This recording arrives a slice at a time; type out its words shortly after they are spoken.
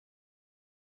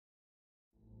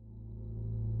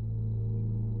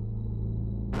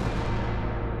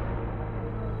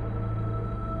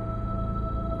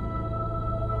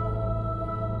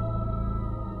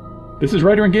This is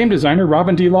writer and game designer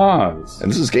Robin D. Laws.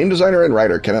 And this is game designer and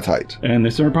writer Kenneth Hite. And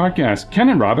this is our podcast, Ken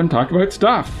and Robin Talk About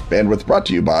Stuff. Bandwidth brought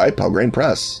to you by Pelgrane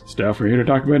Press. Stuff we're here to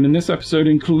talk about in this episode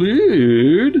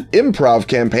include... improv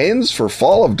campaigns for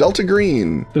Fall of Delta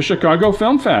Green. The Chicago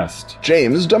Film Fest.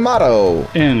 James D'Amato.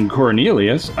 And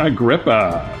Cornelius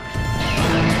Agrippa.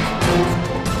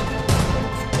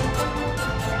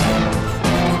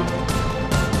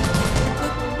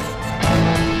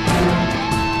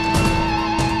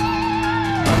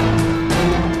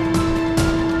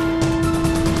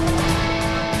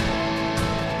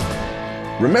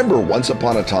 Remember Once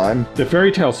Upon a Time? The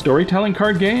fairy tale storytelling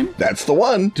card game? That's the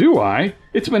one. Do I?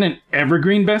 It's been an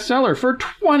evergreen bestseller for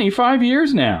 25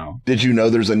 years now. Did you know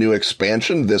there's a new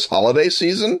expansion this holiday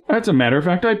season? As a matter of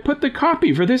fact, I put the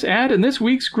copy for this ad in this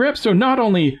week's script, so not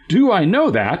only do I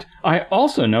know that, I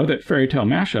also know that Fairy Tale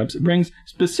Mashups brings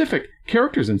specific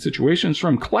characters and situations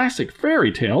from classic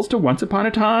fairy tales to Once Upon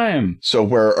a Time. So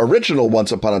where original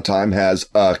Once Upon a Time has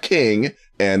a king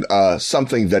and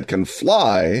something that can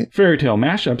fly, Fairy Tale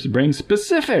Mashups brings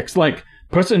specifics like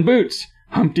Puss in Boots,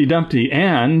 Humpty Dumpty,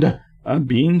 and a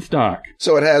beanstalk.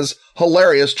 So it has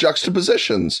hilarious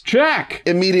juxtapositions. Check!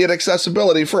 Immediate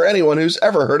accessibility for anyone who's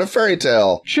ever heard a fairy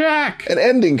tale. Check! An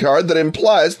ending card that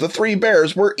implies the three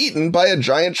bears were eaten by a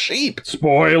giant sheep.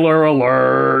 Spoiler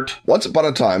alert! Once Upon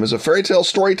a Time is a fairy tale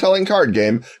storytelling card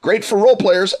game, great for role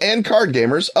players and card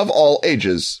gamers of all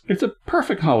ages. It's a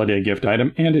perfect holiday gift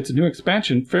item, and its new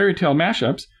expansion, Fairy Tale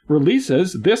Mashups,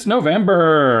 releases this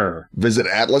November. Visit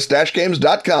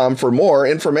atlas-games.com for more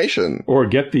information. Or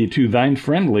get the to thine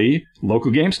friendly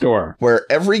local game store, where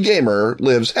every gamer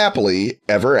lives happily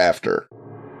ever after.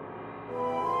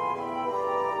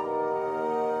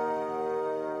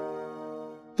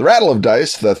 The rattle of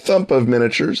dice, the thump of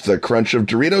miniatures, the crunch of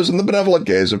Doritos, and the benevolent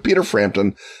gaze of Peter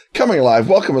Frampton coming alive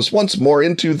welcome us once more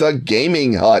into the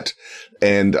Gaming Hut.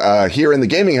 And here in the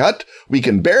Gaming Hut, we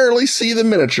can barely see the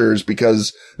miniatures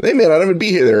because they may not even be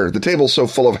here. The table's so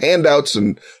full of handouts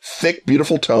and thick,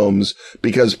 beautiful tomes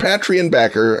because Patreon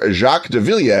backer Jacques de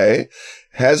Villiers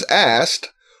has asked,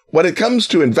 when it comes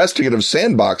to investigative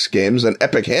sandbox games and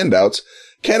epic handouts,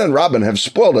 Ken and Robin have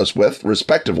spoiled us with,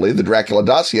 respectively, the Dracula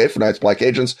Dossier for Night's Black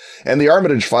Agents and the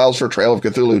Armitage Files for Trail of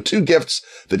Cthulhu, two gifts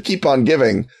that keep on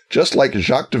giving, just like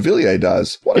Jacques de Villiers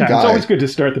does. What a guy. It's always good to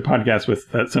start the podcast with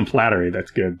some flattery. That's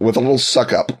good. With a little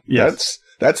suck-up. Yes.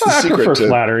 That's the secret I prefer to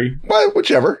flattery. Well,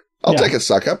 whichever. I'll take a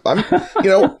suck-up. I'm,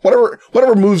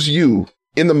 whatever moves you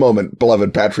in the moment,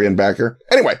 beloved Patreon backer.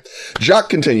 Anyway, Jacques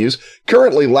continues,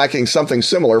 currently lacking something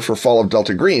similar for Fall of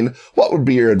Delta Green, what would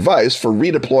be your advice for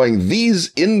redeploying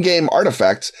these in-game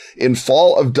artifacts in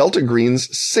Fall of Delta Green's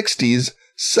 60s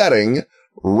setting?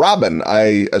 Robin,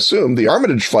 I assume the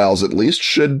Armitage Files at least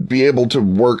should be able to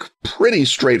work pretty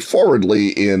straightforwardly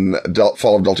in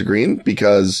Fall of Delta Green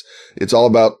because it's all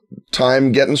about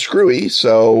time getting screwy,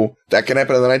 so that can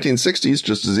happen in the 1960s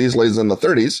just as easily as in the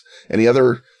 30s. Any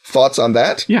other thoughts on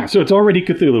that? Yeah, so it's already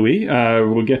Cthulhu-y.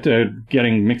 We'll get to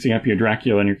mixing up your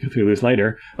Dracula and your Cthulhu's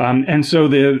later. And so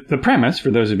the premise,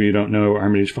 for those of you who don't know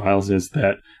Armitage Files, is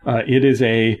that it is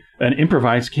an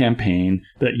improvised campaign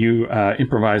that you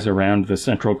improvise around the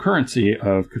central currency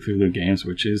of Cthulhu games,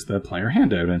 which is the player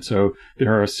handout. And so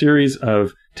there are a series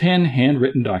of 10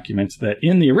 handwritten documents that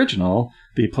in the original,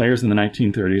 the players in the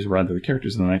 1930s, or rather the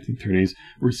characters in the 1930s,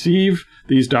 receive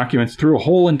these documents through a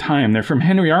hole in time. They're from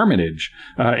Henry Armitage,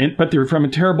 but they're from a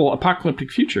terrible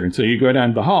apocalyptic future. And so you go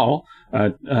down the hall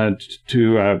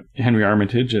to Henry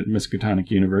Armitage at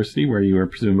Miskatonic University, where you are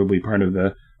presumably part of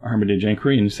the Armitage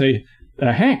Inquiry, and you say,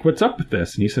 Hank, what's up with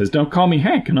this? And he says, don't call me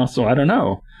Hank. And also, I don't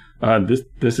know.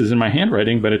 This is in my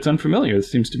handwriting, but it's unfamiliar. It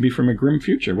seems to be from a grim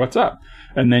future. What's up?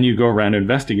 And then you go around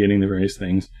investigating the various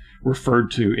things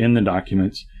referred to in the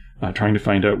documents, trying to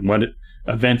find out what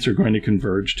events are going to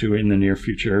converge to in the near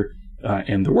future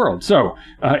in the world. So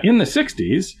in the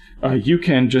 60s, you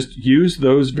can just use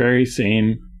those very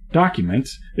same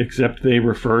documents, except they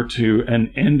refer to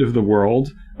an end of the world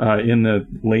in the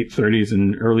late 30s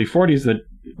and early 40s that,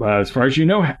 as far as you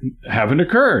know, haven't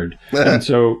occurred. And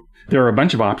so there are a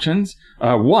bunch of options.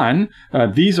 One,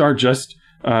 these are just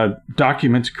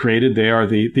documents created. They are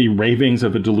the ravings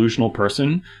of a delusional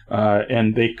person,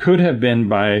 and they could have been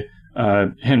by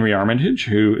Henry Armitage,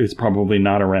 who is probably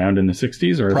not around in the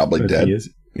 60s, or probably dead. He is.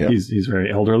 Yeah. He's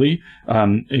very elderly.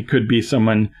 It could be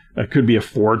someone, it could be a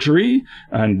forgery.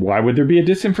 And why would there be a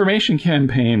disinformation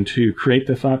campaign to create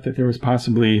the thought that there was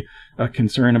possibly a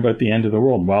concern about the end of the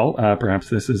world? Well, perhaps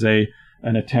this is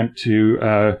an attempt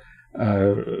to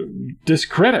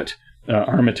discredit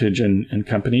Armitage and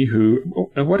company, who,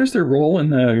 what is their role in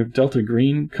the Delta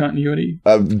Green continuity?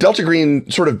 Delta Green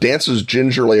sort of dances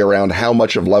gingerly around how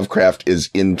much of Lovecraft is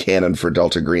in canon for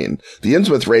Delta Green. The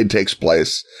Innsmouth raid takes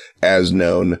place, as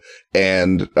known,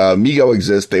 and Mego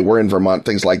exists. They were in Vermont,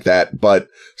 things like that. But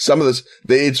some of this,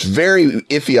 it's very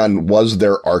iffy on, was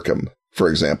there Arkham, for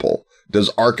example? Does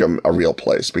Arkham a real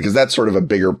place? Because that's sort of a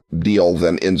bigger deal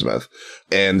than Innsmouth.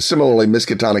 And similarly,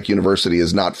 Miskatonic University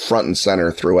is not front and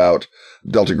center throughout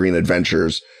Delta Green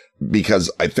Adventures, because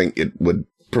I think it would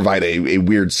provide a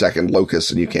weird second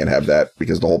locus, and you can't have that,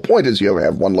 because the whole point is you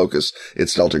have one locus,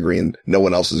 it's Delta Green. No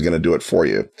one else is going to do it for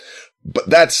you. But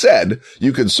that said,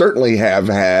 you could certainly have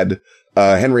had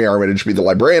Henry Armitage be the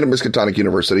librarian at Miskatonic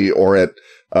University or at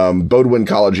Bowdoin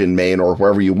College in Maine or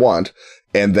wherever you want,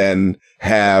 and then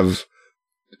have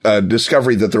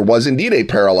discovery that there was indeed a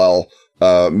parallel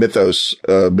mythos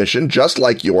mission, just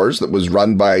like yours, that was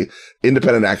run by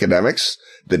independent academics,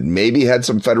 that maybe had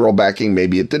some federal backing,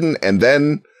 maybe it didn't, and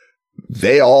then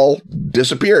they all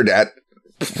disappeared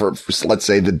for let's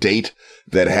say, the date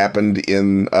that happened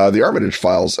in the Armitage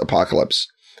Files apocalypse.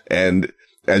 And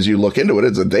as you look into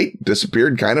it, they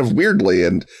disappeared kind of weirdly,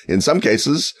 and in some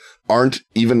cases aren't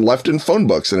even left in phone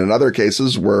books. And in other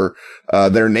cases where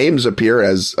their names appear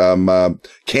as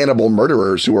cannibal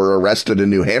murderers who were arrested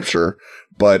in New Hampshire,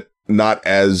 but not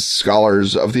as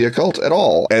scholars of the occult at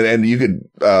all. And you could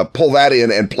pull that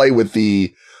in and play with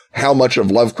the how much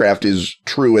of Lovecraft is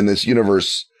true in this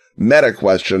universe meta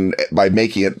question by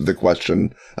making it the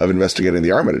question of investigating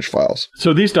the Armitage Files.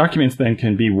 So these documents then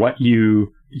can be what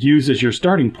you use as your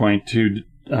starting point to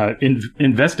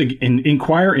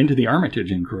inquire into the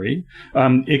Armitage inquiry.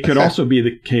 It could also be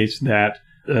the case that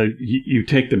you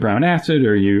take the brown acid,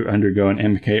 or you undergo an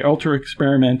MK Ultra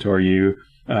experiment, or you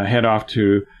head off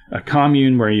to a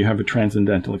commune where you have a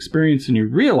transcendental experience, and you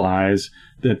realize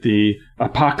that the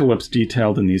apocalypse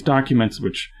detailed in these documents,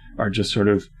 which are just sort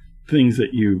of things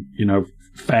that you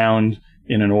found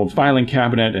in an old filing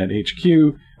cabinet at HQ,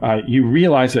 you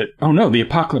realize that, oh no, the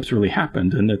apocalypse really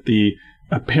happened, and that the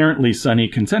apparently sunny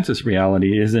consensus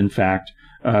reality is in fact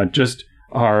just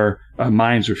our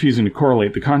minds refusing to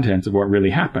correlate the contents of what really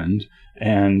happened,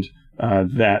 and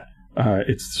that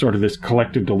it's sort of this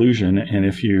collective delusion. And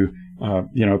if you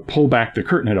pull back the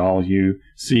curtain at all, you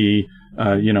see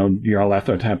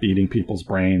Nyarlathotep eating people's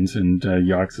brains, and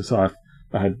Yog-Sothoth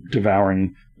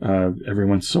devouring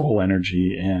everyone's soul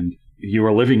energy, and you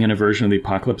are living in a version of the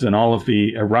apocalypse, and all of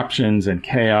the eruptions and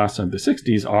chaos of the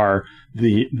 60s are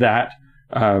that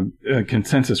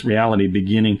consensus reality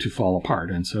beginning to fall apart.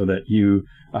 And so that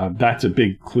that's a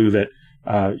big clue that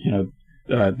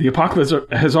the apocalypse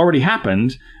has already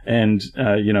happened, and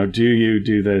do you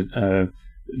do the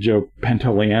Joe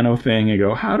Pantoliano thing and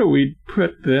go, how do we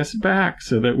put this back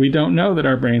so that we don't know that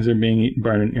our brains are being eaten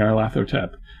by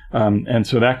Nyarlathotep? And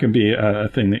so that can be a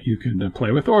thing that you can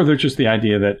play with. Or there's just the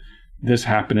idea that this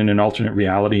happened in an alternate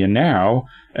reality, and now,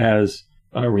 as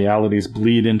realities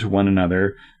bleed into one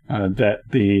another, that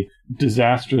the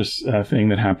disastrous thing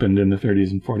that happened in the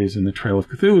 30s and 40s in the Trail of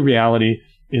Cthulhu reality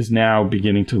is now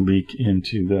beginning to leak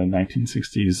into the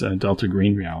 1960s Delta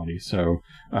Green reality. So,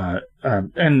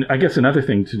 and I guess another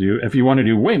thing to do, if you want to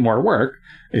do way more work,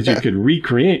 is you could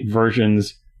recreate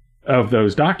versions of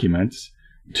those documents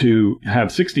to have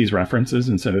 60s references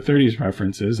instead of 30s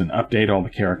references, and update all the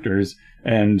characters.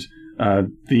 And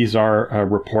these are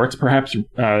reports, perhaps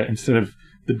instead of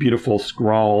the beautiful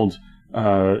scrawled,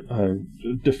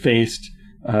 defaced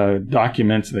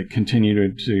documents that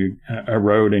continue to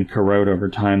erode and corrode over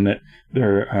time, that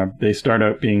they start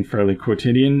out being fairly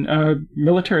quotidian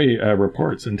military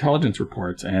reports, intelligence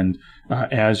reports, and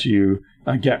as you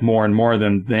get more and more of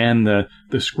them, then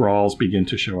the scrawls begin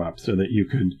to show up, so that you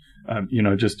could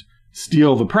just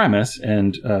steal the premise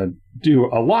and do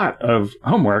a lot of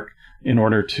homework in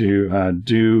order to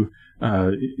do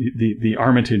the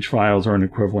Armitage Files or an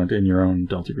equivalent in your own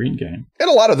Delta Green game. And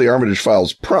a lot of the Armitage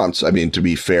Files prompts, I mean, to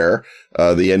be fair,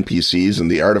 the NPCs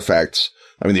and the artifacts,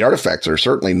 the artifacts are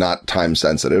certainly not time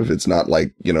sensitive. It's not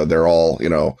like, they're all,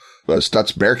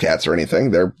 Stutz Bearcats or anything.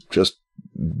 They're just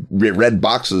red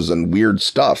boxes and weird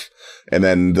stuff. And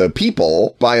then the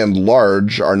people, by and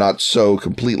large, are not so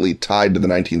completely tied to the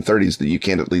 1930s that you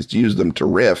can't at least use them to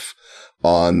riff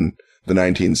on the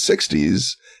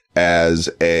 1960s as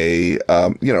a,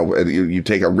 you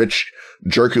take a rich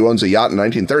jerk who owns a yacht in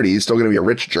 1930, he's still going to be a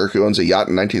rich jerk who owns a yacht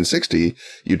in 1960.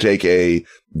 You take a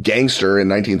gangster in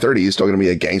 1930, he's still going to be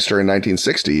a gangster in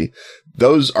 1960.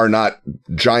 Those are not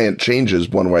giant changes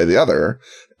one way or the other.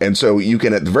 And so you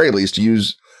can at the very least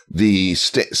use the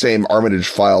same Armitage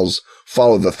Files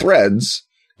follow the threads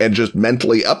and just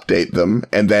mentally update them.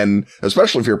 And then,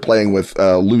 especially if you're playing with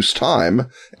loose time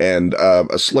and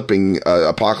a slipping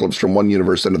apocalypse from one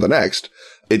universe into the next,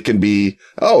 it can be,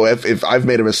 oh, if I've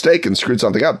made a mistake and screwed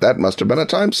something up, that must have been a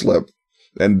time slip.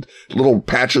 And little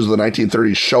patches of the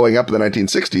 1930s showing up in the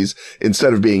 1960s,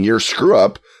 instead of being your screw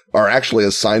up, are actually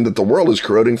a sign that the world is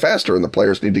corroding faster and the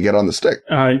players need to get on the stick.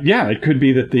 Yeah, it could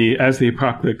be that as the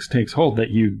apocalypse takes hold, that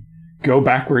you go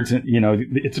backwards. And,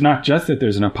 it's not just that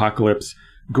there's an apocalypse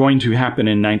going to happen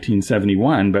in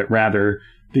 1971, but rather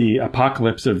the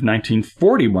apocalypse of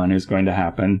 1941 is going to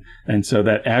happen. And so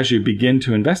that as you begin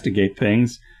to investigate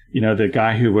things, the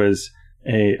guy who was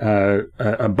a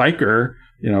biker,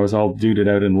 was all duded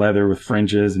out in leather with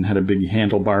fringes and had a big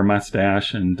handlebar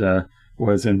mustache and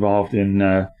was involved in,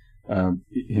 the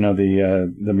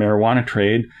marijuana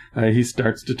trade. He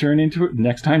starts to turn into it.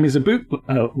 Next time he's a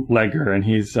bootlegger, and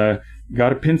he's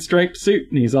got a pinstripe suit,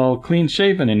 and he's all clean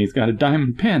shaven, and he's got a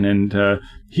diamond pin, and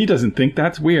he doesn't think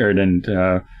that's weird, and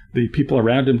the people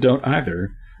around him don't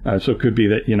either. So it could be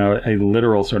that, a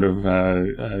literal sort of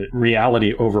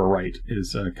reality overwrite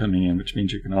is coming in, which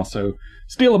means you can also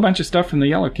steal a bunch of stuff from the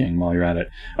Yellow King while you're at it.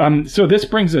 So this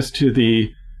brings us to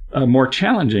the more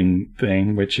challenging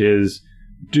thing, which is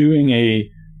doing a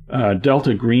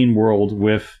Delta Green world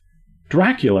with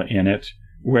Dracula in it,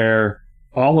 where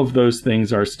all of those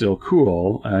things are still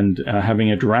cool, and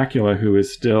having a Dracula who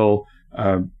is still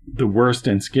the worst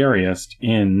and scariest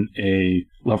in a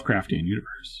Lovecraftian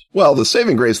universe. Well, the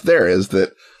saving grace there is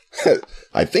that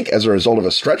I think as a result of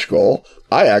a stretch goal,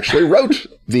 I actually wrote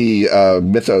the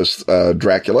mythos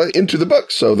Dracula into the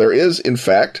book. So there is, in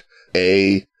fact,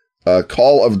 a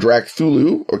Call of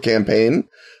Dracthulu or campaign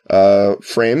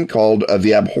frame called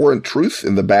The Abhorrent Truth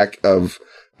in the back of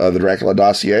the Dracula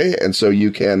dossier. And so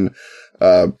you can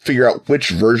figure out which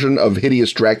version of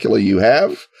Hideous Dracula you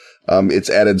have. It's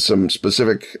added some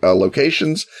specific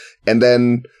locations. And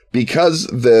then because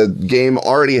the game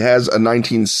already has a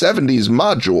 1970s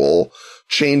module,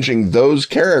 changing those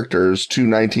characters to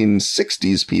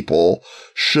 1960s people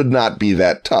should not be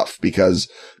that tough, because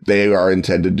they are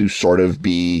intended to sort of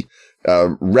be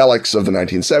relics of the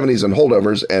 1970s and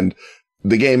holdovers. And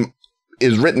the game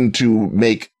is written to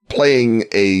make playing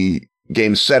a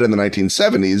game set in the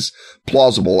 1970s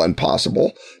plausible and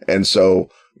possible. And so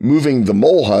moving the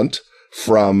mole hunt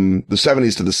from the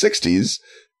 70s to the 60s,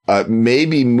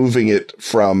 maybe moving it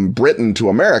from Britain to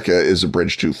America is a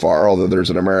bridge too far, although there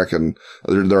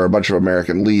are a bunch of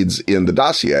American leads in the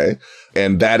dossier.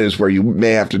 And that is where you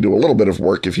may have to do a little bit of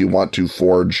work if you want to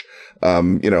forge,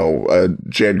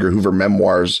 J. Edgar Hoover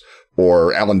memoirs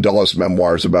or Alan Dulles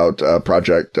memoirs about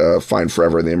Project Find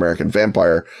Forever and the American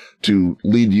Vampire to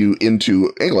lead you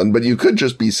into England. But you could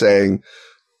just be saying,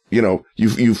 you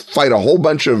fight a whole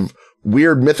bunch of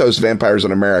weird mythos vampires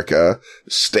in America.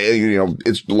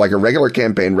 It's like a regular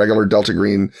campaign, regular Delta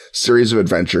Green series of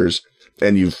adventures.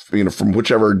 And from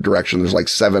whichever direction, there's like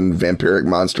 7 vampiric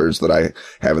monsters that I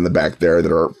have in the back there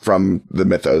that are from the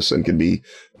mythos and can be,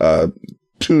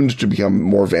 tuned to become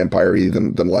more vampire-y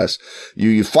than less.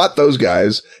 You fought those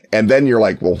guys, and then you're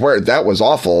like, well, that was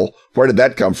awful. Where did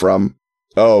that come from?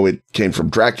 Oh, it came from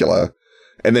Dracula.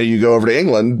 And then you go over to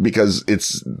England because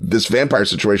this vampire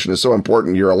situation is so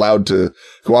important. You're allowed to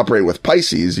cooperate with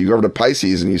Pisces. You go over to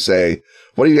Pisces and you say,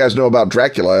 what do you guys know about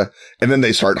Dracula? And then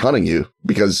they start hunting you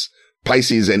because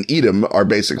Pisces and Edom are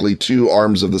basically 2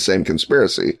 arms of the same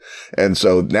conspiracy. And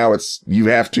so now you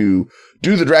have to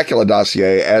do the Dracula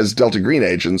dossier as Delta Green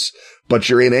agents, but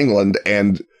you're in England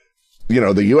and,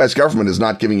 the U.S. government is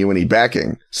not giving you any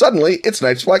backing. Suddenly it's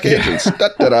Night's Black Agents.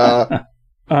 Da-da-da.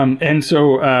 And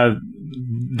so,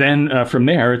 then from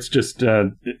there, it's just,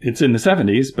 it's in the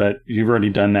 70s, but you've already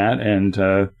done that.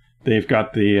 And, they've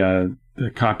got the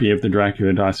copy of the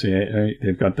Dracula dossier.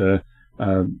 They've got the,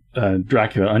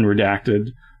 Dracula unredacted,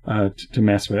 to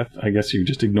mess with. I guess you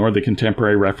just ignore the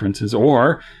contemporary references.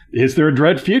 Or is there a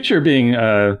dread future being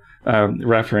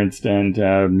referenced?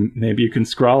 And maybe you can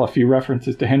scrawl a few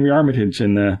references to Henry Armitage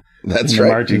in the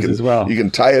margins as well. You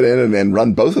can tie it in and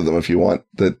run both of them if you want.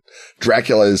 That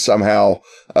Dracula is somehow,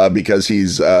 because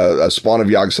he's a spawn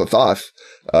of Yog-Sothoth,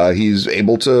 he's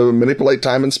able to manipulate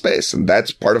time and space. And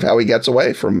that's part of how he gets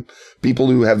away from people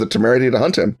who have the temerity to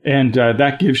hunt him. And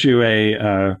that gives you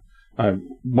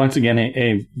once again,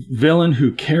 a villain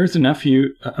who cares enough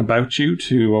about you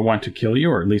to want to kill you,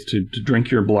 or at least to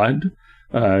drink your blood.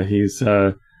 He's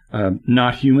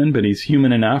not human, but he's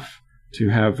human enough to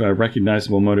have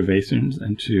recognizable motivations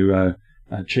and to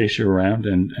chase you around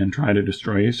and try to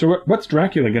destroy you. So what's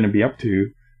Dracula going to be up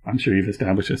to? I'm sure you've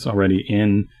established this already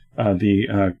in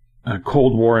the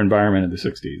Cold War environment of the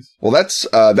 60s. Well,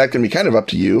 that can be kind of up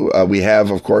to you. We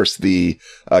have, of course, the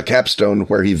capstone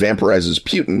where he vampirizes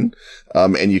Putin.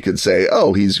 And you could say,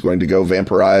 oh, he's going to go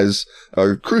vampirize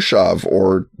Khrushchev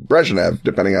or Brezhnev,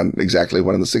 depending on exactly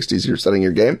when in the 60s you're setting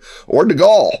your game, or de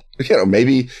Gaulle.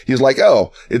 Maybe he's like,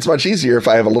 oh, it's much easier if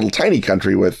I have a little tiny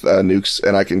country with nukes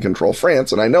and I can control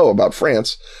France. And I know about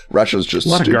France. Russia's just a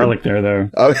lot stupid. of garlic there, though.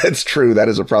 Oh, it's true. That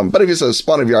is a problem. But if he's a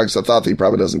spawn of Yog-Sothoth, he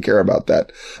probably doesn't care about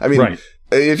that. I mean, right.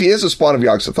 If he is a spawn of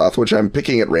Yog-Sothoth, which I'm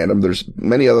picking at random, there's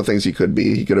many other things he could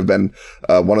be. He could have been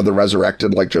one of the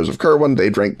resurrected, like Joseph Kerwin. They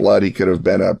drank blood. He could have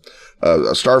been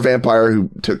a star vampire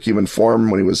who took human form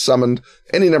when he was summoned.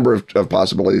 Any number of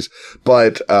possibilities.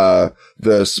 But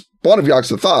the spawn of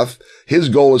Yog-Sothoth, his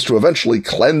goal is to eventually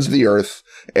cleanse the earth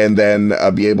and then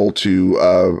be able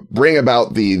to bring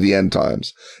about the end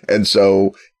times. And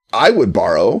so I would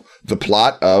borrow the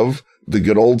plot of the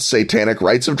good old satanic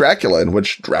rites of Dracula, in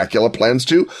which Dracula plans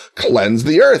to cleanse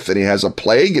the earth. And he has a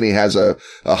plague and he has a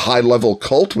high-level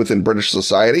cult within British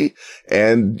society.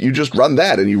 And you just run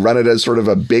that, and you run it as sort of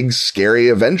a big, scary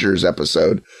Avengers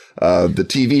episode. The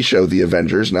TV show, The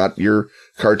Avengers, not your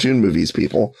cartoon movies,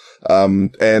 people.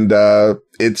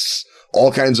 It's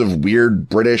all kinds of weird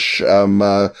British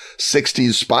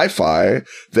 60s spy-fi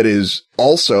that is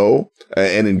also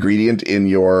an ingredient in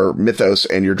your mythos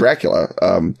and your Dracula.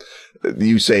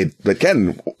 You say, but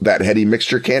Ken, that heady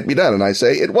mixture can't be done. And I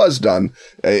say it was done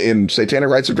in Satanic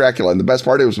Rites of Dracula. And the best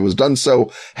part is it was done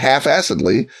so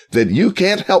half-assedly that you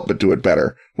can't help but do it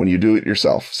better when you do it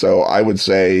yourself. So I would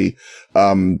say,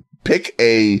 pick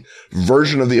a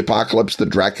version of the apocalypse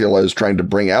that Dracula is trying to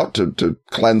bring out to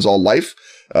cleanse all life.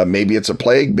 Maybe it's a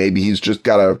plague. Maybe he's just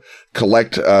got to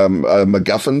collect a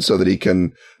MacGuffin so that he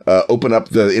can open up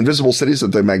the invisible cities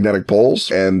at the magnetic poles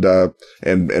and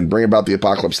bring about the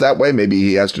apocalypse that way. Maybe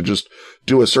he has to just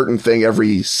do a certain thing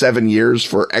every 7 years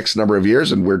for X number of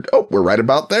years, and we're right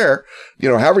about there.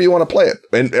 However you want to play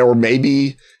it. Or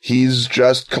maybe he's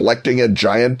just collecting a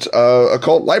giant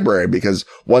occult library, because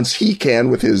once he can,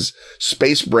 with his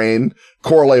space brain,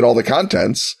 correlate all the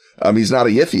contents. He's not a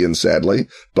Yithian, sadly,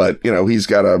 but, he's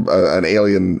got an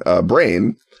alien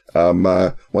brain.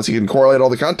 Once he can correlate all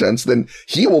the contents, then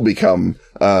he will become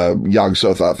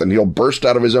Yog-Sothoth, and he'll burst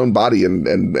out of his own body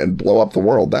and blow up the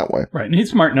world that way. Right, and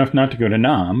he's smart enough not to go to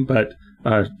Nam, but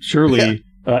surely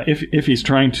if he's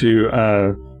trying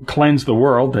to cleanse the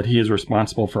world, that he is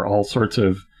responsible for all sorts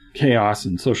of chaos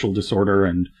and social disorder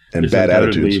and bad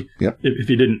attitudes. Yep. If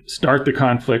he didn't start the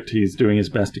conflict, he's doing his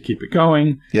best to keep it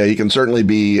going. Yeah, he can certainly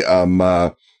be, and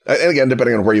again,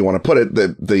 depending on where you want to put it,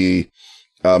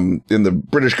 in the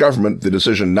British government, the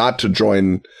decision not to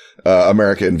join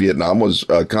America in Vietnam was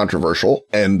controversial.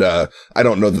 And I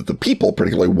don't know that the people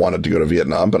particularly wanted to go to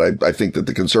Vietnam, but I think that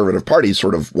the Conservative Party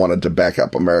sort of wanted to back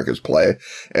up America's play.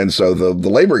 And so the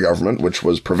Labour government, which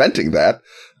was preventing that,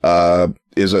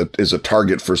 is a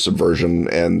target for subversion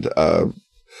and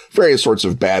various sorts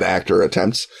of bad actor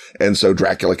attempts. And so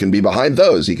Dracula can be behind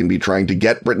those. He can be trying to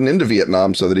get Britain into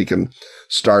Vietnam so that he can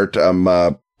start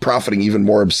profiting even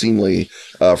more obscenely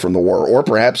from the war. Or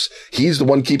perhaps he's the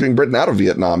one keeping Britain out of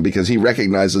Vietnam because he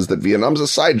recognizes that Vietnam's a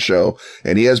sideshow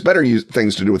and he has better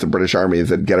things to do with the British Army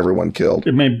than get everyone killed.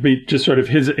 It may be just sort of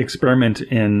his experiment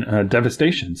in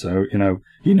devastation. So,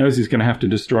 he knows he's going to have to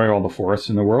destroy all the forests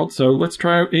in the world. So let's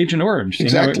try out Agent Orange. See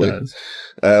exactly. How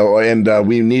it does.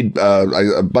 We need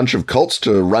a bunch of cults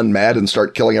to run mad and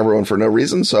start killing everyone for no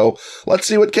reason. So let's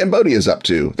see what Cambodia is up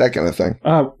to, that kind of thing.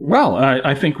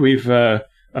 I think we've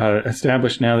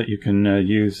established now that you can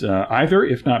use either,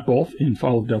 if not both, in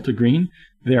Fall of Delta Green.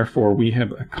 Therefore, we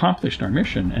have accomplished our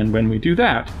mission. And when we do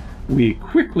that, we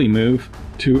quickly move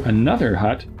to another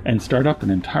hut and start up an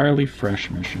entirely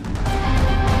fresh mission.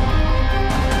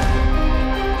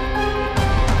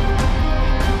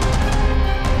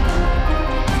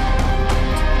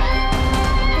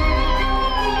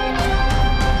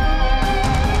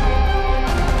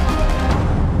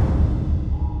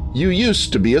 You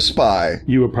used to be a spy.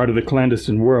 You were part of the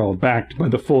clandestine world, backed by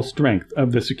the full strength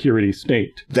of the security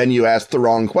state. Then you asked the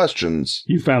wrong questions.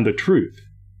 You found the truth.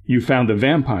 You found the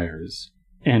vampires.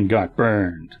 And got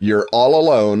burned. You're all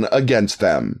alone against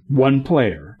them. One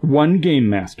player, one game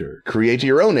master. Create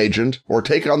your own agent or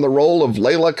take on the role of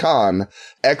Layla Khan,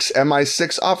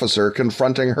 ex-MI6 officer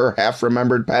confronting her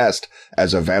half-remembered past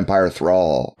as a vampire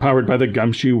thrall. Powered by the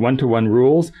Gumshoe 1-to-1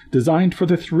 rules, designed for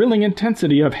the thrilling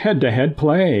intensity of head-to-head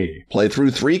play. Play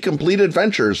through 3 complete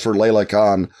adventures for Layla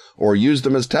Khan, or use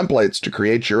them as templates to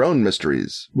create your own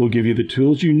mysteries. We'll give you the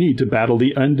tools you need to battle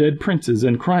the undead princes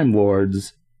and crime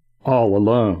lords all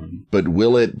alone. But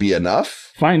will it be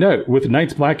enough? Find out with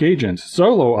Night's Black Agents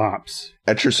Solo Ops.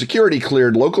 At your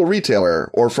security-cleared local retailer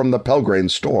or from the Pelgrane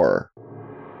store.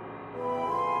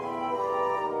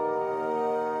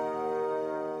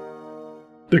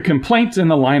 The complaints in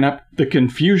the lineup, the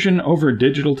confusion over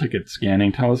digital ticket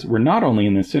scanning tell us we're not only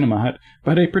in the Cinema Hut,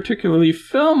 but a particularly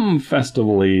film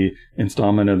festival-y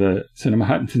installment of the Cinema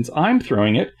Hut. And since I'm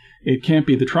throwing it, it can't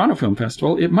be the Toronto Film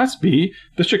Festival. It must be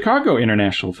the Chicago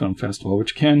International Film Festival,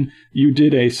 which, Ken, you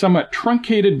did a somewhat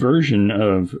truncated version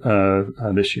of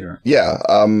this year. Yeah.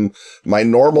 My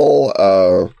normal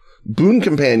boon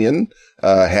companion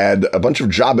had a bunch of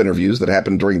job interviews that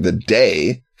happened during the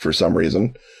day for some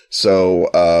reason.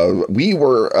 So we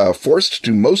were forced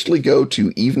to mostly go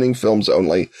to evening films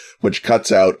only, which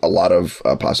cuts out a lot of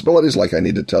possibilities, like I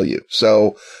need to tell you.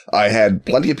 So I had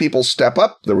plenty of people step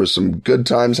up. There was some good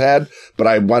times had, but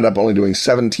I wound up only doing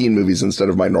 17 movies instead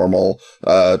of my normal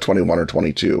 21 or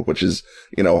 22, which is,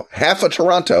 half of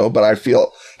Toronto, but I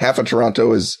feel half of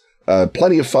Toronto is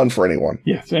plenty of fun for anyone.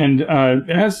 Yes, and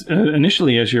as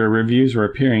initially as your reviews were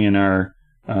appearing in our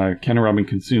Ken and Robin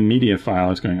Consume Media file, I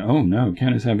was going, oh no,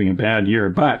 Ken is having a bad year.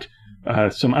 But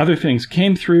some other things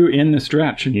came through in the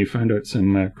stretch, and you found out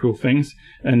some cool things.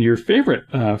 And your favorite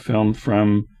film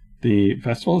from the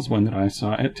festival is one that I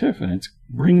saw at TIFF, and it's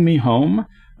Bring Me Home,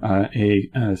 a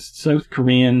South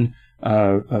Korean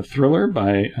thriller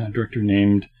by a director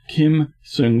named Kim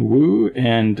Sung-woo.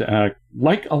 And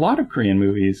like a lot of Korean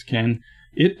movies, Ken,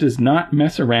 it does not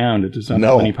mess around. It does not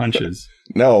pull any punches.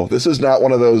 No, this is not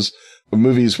one of those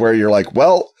movies where you're like,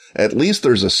 well, at least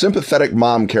there's a sympathetic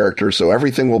mom character, so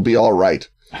everything will be all right.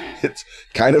 It's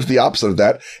kind of the opposite of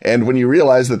that. And when you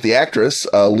realize that the actress,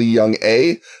 Lee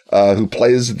Young-ae, who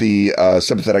plays the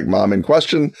sympathetic mom in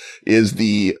question, is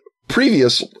the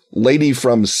previous lady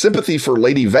from Sympathy for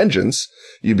Lady Vengeance,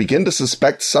 you begin to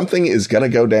suspect something is going to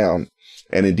go down.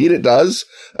 And indeed it does.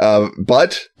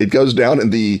 But it goes down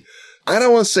in the, I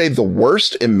don't want to say the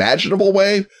worst imaginable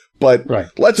way, but right.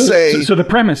 Let's say... So the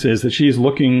premise is that she's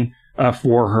looking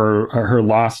for her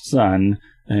lost son,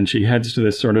 and she heads to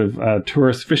this sort of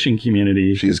tourist fishing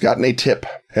community. She's gotten a tip.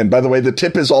 And by the way, the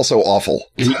tip is also awful.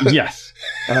 Yes.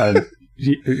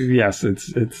 Yes,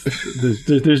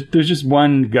 there's just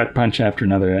one gut punch after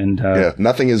another. And yeah,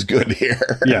 nothing is good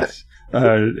here. Yes.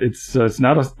 It's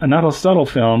not a subtle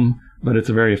film, but it's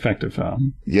a very effective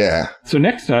film. Yeah. So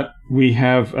next up, we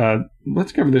have,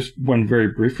 let's cover this one very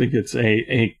briefly. It's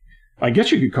I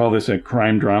guess you could call this a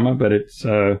crime drama, but it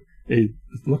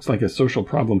looks like a social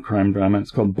problem crime drama. It's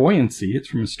called Buoyancy. It's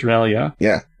from Australia.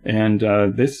 Yeah. And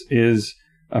this is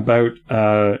about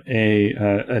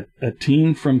a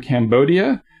teen from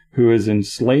Cambodia who is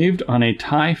enslaved on a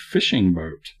Thai fishing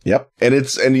boat. Yep.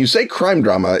 And you say crime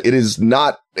drama, it is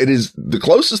the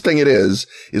closest thing it is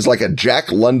like a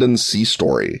Jack London sea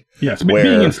story. Yes, but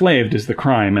being enslaved is the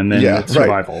crime, and then it's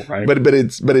survival, right? But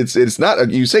it's not,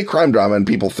 you say crime drama and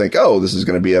people think, oh, this is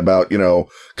going to be about,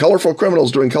 colorful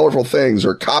criminals doing colorful things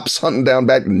or cops hunting down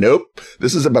bad. Nope.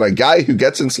 This is about a guy who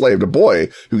gets enslaved, a boy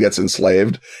who gets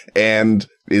enslaved and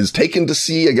is taken to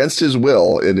sea against his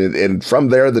will. And from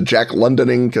there, the Jack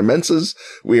Londoning commences.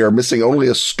 We are missing only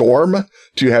a storm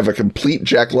to have a complete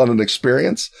Jack London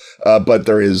experience. But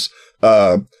there is,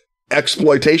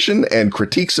 exploitation and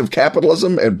critiques of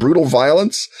capitalism and brutal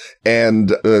violence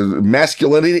and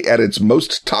masculinity at its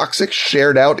most toxic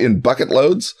shared out in bucket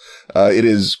loads. It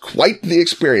is quite the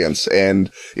experience, and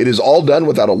it is all done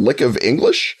without a lick of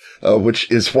English,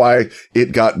 which is why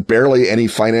it got barely any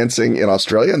financing in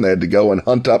Australia, and they had to go and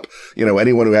hunt up,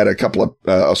 anyone who had a couple of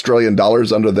Australian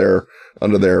dollars under their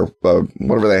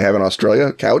whatever they have in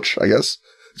Australia, couch, I guess.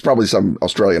 It's probably some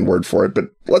Australian word for it, but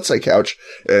let's say couch,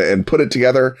 and put it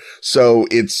together. So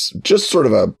it's just sort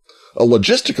of a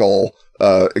logistical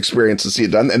experience to see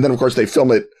it done. And then, of course, they film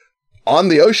it on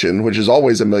the ocean, which is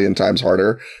always a million times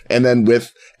harder, and then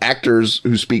with actors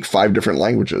who speak 5 different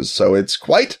languages. So it's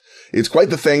quite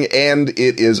the thing, and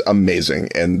it is amazing.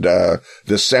 And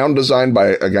the sound design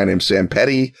by a guy named Sam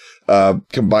Petty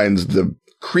combines the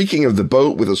creaking of the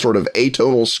boat with a sort of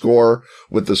atonal score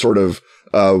with the sort of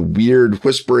weird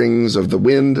whisperings of the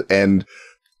wind, and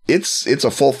it's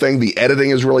a full thing. The editing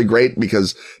is really great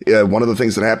because one of the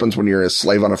things that happens when you're a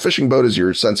slave on a fishing boat is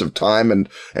your sense of time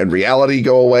and reality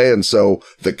go away, and so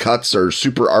the cuts are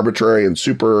super arbitrary and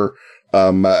super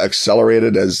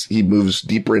accelerated as he moves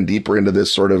deeper and deeper into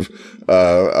this sort of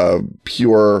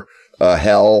pure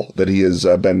hell that he has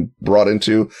been brought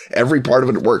into. Every part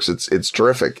of it works. It's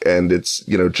terrific, and it's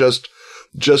just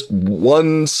just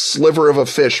one sliver of a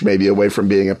fish maybe away from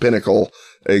being a pinnacle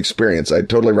experience. I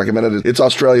totally recommend it. It's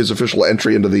Australia's official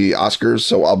entry into the Oscars,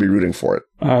 so I'll be rooting for it.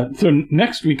 So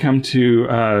next we come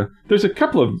to, there's a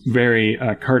couple of very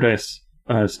Cartesian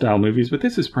style movies, but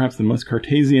this is perhaps the most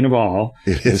Cartesian of all.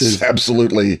 It is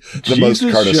absolutely the most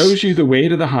Jesus Cartesian. shows you the way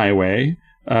to the highway,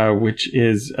 which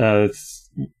is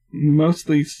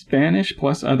mostly Spanish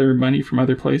plus other money from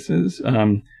other places.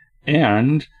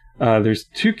 And there's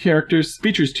two characters,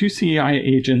 features two CIA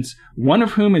agents, one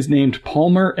of whom is named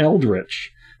Palmer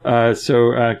Eldritch.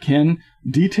 So Ken,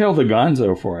 detail the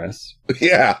gonzo for us.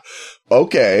 Yeah.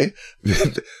 Okay.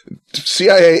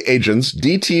 CIA agents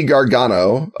D.T.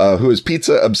 Gargano, who is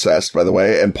pizza obsessed, by the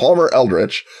way, and Palmer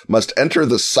Eldritch must enter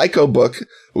the Psycho Book,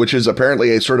 which is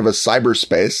apparently a sort of a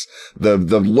cyberspace. The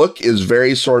look is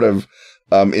very sort of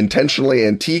intentionally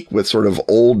antique with sort of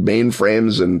old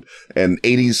mainframes and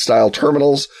 80s style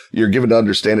terminals. You're given to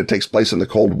understand it takes place in the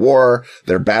Cold War.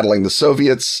 They're battling the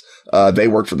Soviets. They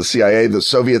work for the CIA. The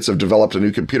Soviets have developed a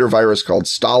new computer virus called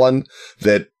Stalin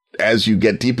that, as you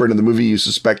get deeper into the movie, you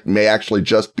suspect may actually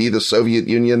just be the Soviet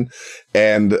Union.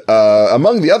 And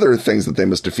among the other things that they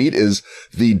must defeat is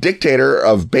the dictator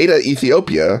of Beta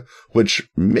Ethiopia, which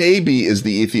maybe is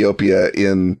the Ethiopia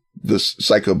in the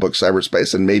Psycho Book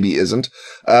cyberspace and maybe isn't.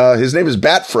 His name is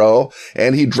Batfro,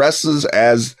 and he dresses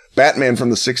as Batman from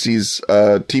the 60s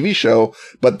TV show,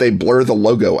 but they blur the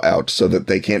logo out so that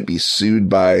they can't be sued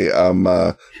by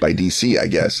DC, I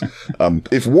guess.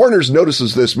 If Warner's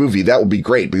notices this movie, that will be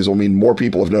great because it'll mean more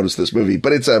people have noticed this movie.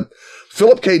 But it's a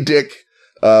Philip K. Dick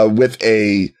with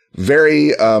a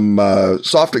very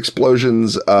soft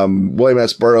explosions, William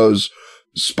S. Burroughs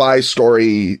spy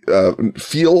story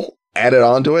feel added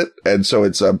onto it. And so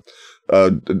it's a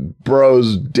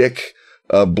Burroughs Dick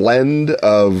blend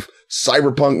of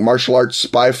cyberpunk, martial arts,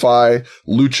 spy-fi,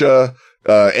 lucha,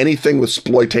 anything with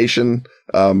exploitation,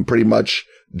 pretty much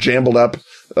jumbled up,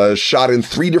 shot in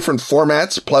 3 different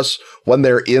formats, plus when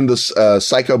they're in the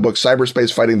Psycho Book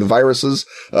cyberspace fighting the viruses.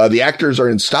 The actors are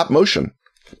in stop motion.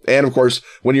 And of course,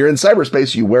 when you're in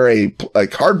cyberspace, you wear a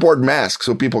cardboard mask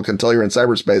so people can tell you're in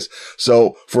cyberspace.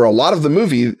 So for a lot of the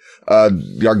movie,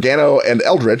 Gargano and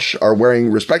Eldritch are wearing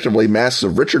respectively masks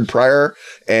of Richard Pryor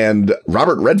and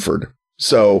Robert Redford.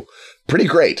 So pretty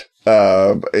great.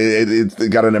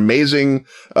 It got an amazing,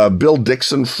 Bill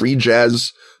Dixon free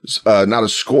jazz, not a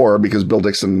score because Bill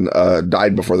Dixon,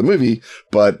 died before the movie,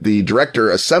 but the director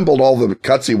assembled all the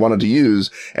cuts he wanted to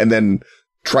use and then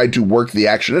tried to work the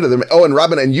action into them. Oh, and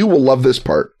Robin, and you will love this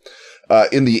part.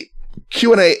 In the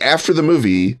Q&A after the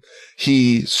movie,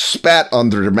 he spat on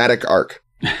the dramatic arc.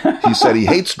 He said he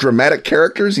hates dramatic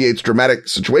characters. He hates dramatic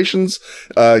situations.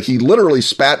 He literally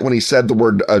spat when he said the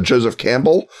word Joseph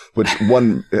Campbell, which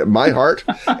won my heart.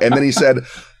 And then he said,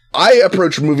 I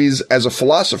approach movies as a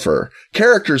philosopher.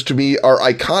 Characters to me are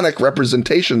iconic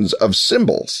representations of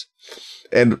symbols.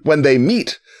 And when they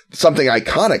meet, something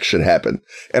iconic should happen.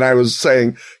 And I was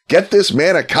saying, get this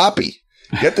man a copy.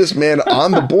 Get this man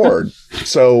on the board.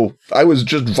 So I was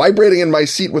just vibrating in my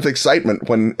seat with excitement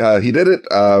when he did it.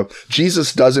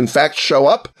 Jesus does in fact show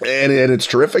up, and it's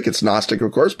terrific. It's Gnostic,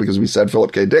 of course, because we said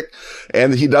Philip K. Dick.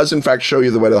 And he does in fact show you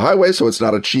the way to the highway, so it's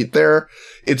not a cheat there.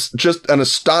 It's just an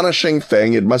astonishing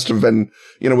thing. It must have been,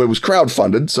 it was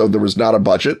crowdfunded, so there was not a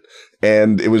budget.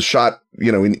 And it was shot,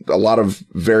 in a lot of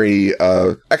very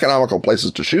economical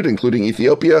places to shoot, including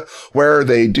Ethiopia, where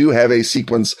they do have a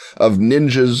sequence of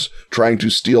ninjas trying to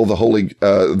steal the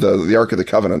the Ark of the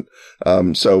Covenant.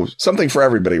 So something for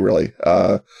everybody, really.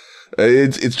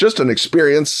 It's just an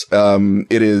experience.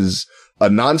 It is a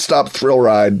nonstop thrill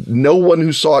ride. No one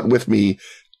who saw it with me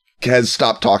has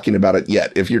stopped talking about it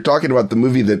yet. If you're talking about the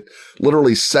movie that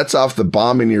literally sets off the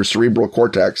bomb in your cerebral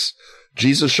cortex,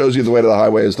 Jesus Shows You the Way to the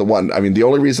Highway is the one. I mean, the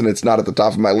only reason it's not at the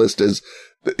top of my list is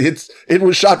it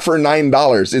was shot for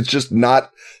 $9. It's just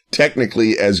not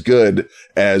technically as good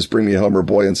as Bring Me Home or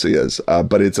Buoyancy is.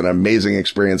 But it's an amazing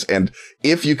experience. And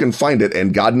if you can find it,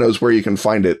 and God knows where you can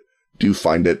find it, do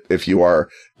find it if you are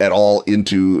at all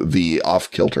into the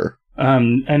off kilter.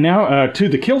 And now to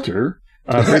the kilter.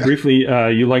 Very briefly,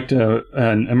 you liked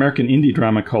an American indie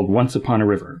drama called Once Upon a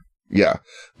River. Yeah.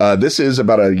 This is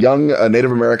about a young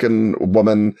Native American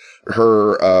woman.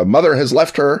 Her mother has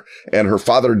left her, and her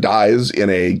father dies in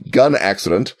a gun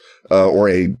accident or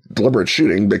a deliberate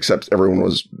shooting, except everyone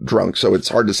was drunk. So it's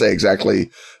hard to say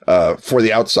exactly for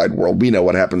the outside world. We know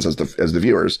what happens as the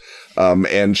viewers.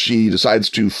 And she decides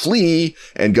to flee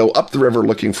and go up the river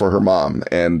looking for her mom.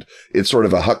 And it's sort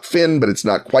of a Huck Finn, but it's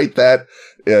not quite that.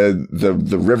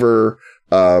 The river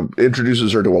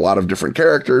introduces her to a lot of different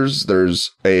characters.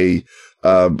 There's a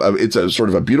it's a sort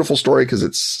of a beautiful story because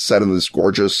it's set in this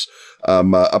gorgeous,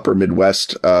 upper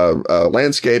Midwest,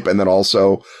 landscape. And then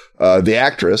also, the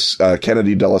actress,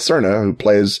 Kennedy De La Serna, who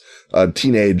plays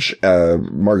teenage,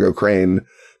 Margot Crane,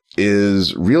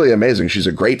 is really amazing. She's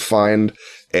a great find.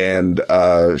 And,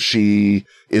 she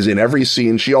is in every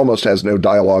scene. She almost has no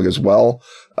dialogue as well.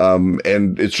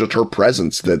 And it's just her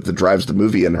presence that drives the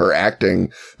movie, and her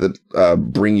acting that,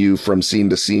 bring you from scene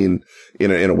to scene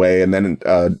in a way. And then,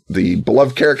 the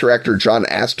beloved character actor, John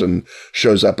Aston,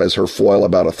 shows up as her foil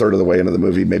about a third of the way into the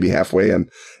movie, maybe halfway in,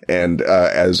 and,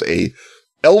 as a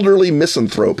elderly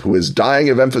misanthrope who is dying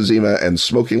of emphysema and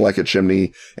smoking like a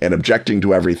chimney and objecting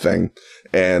to everything.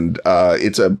 And,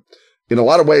 in a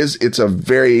lot of ways, it's a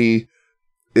very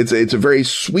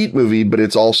sweet movie, but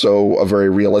it's also a very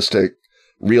realistic,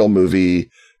 real movie.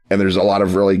 And there's a lot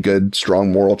of really good,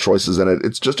 strong moral choices in it.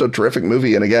 It's just a terrific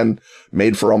movie. And again,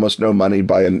 made for almost no money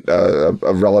by a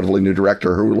relatively new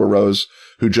director, Hula Rose,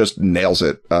 who just nails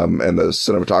it. And the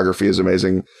cinematography is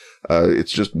amazing.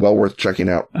 It's just well worth checking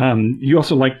out. You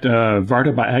also liked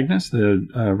Varda by Agnes, the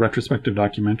retrospective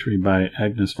documentary by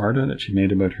Agnes Varda that she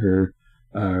made about her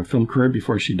film career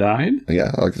before she died.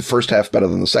 Yeah, I like the first half better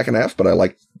than the second half, but I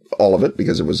liked all of it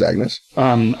because it was Agnes.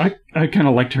 I kind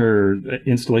of liked her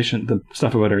installation, the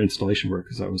stuff about her installation work,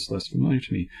 because that was less familiar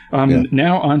to me.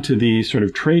 Now onto the sort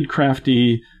of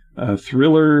trade-crafty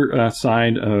thriller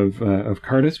side of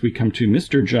Cardis. We come to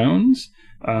Mr. Jones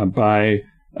by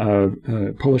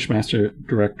Polish master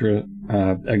director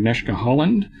Agnieszka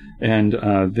Holland, and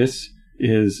this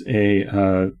is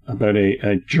about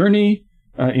a journey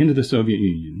into the Soviet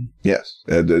Union. Yes.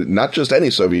 Not just any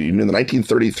Soviet Union, the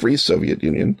 1933 Soviet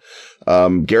Union.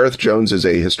 Gareth Jones is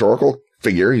a historical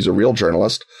figure. He's a real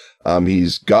journalist.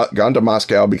 He's gone to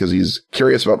Moscow because he's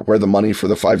curious about where the money for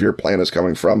the 5-year plan is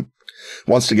coming from.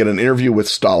 Wants to get an interview with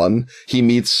Stalin. He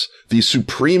meets the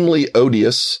supremely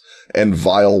odious and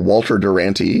vile Walter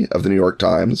Duranty of the New York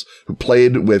Times, who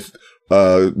played with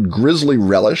grisly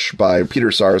relish by Peter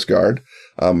Sarsgaard.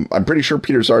 I'm pretty sure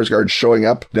Peter Sarsgaard showing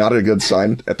up, not a good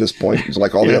sign at this point. He's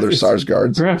like all the other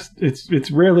Sarsgaards. Perhaps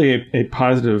it's rarely a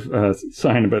positive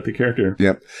sign about the character.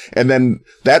 Yep. And then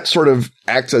that sort of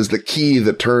acts as the key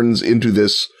that turns into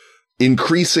this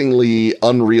increasingly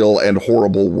unreal and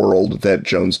horrible world that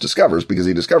Jones discovers, because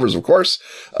he discovers, of course,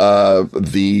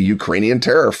 the Ukrainian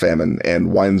terror famine,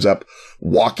 and winds up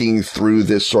walking through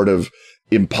this sort of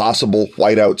impossible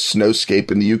whiteout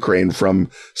snowscape in the Ukraine from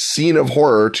scene of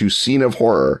horror to scene of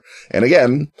horror. And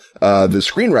again, the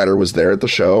screenwriter was there at the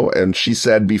show, and she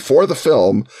said before the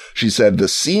film, she said the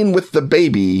scene with the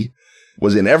baby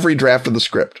was in every draft of the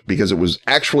script because it was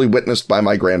actually witnessed by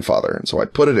my grandfather. And so I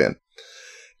put it in.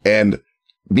 And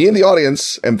me in the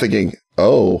audience am thinking,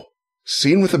 oh,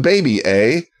 scene with a baby,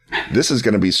 eh? This is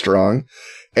going to be strong.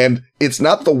 And it's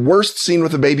not the worst scene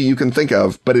with a baby you can think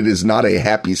of, but it is not a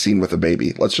happy scene with a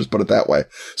baby. Let's just put it that way.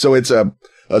 So it's a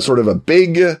sort of a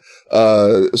big,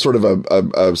 sort of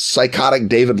a psychotic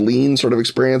David Lean sort of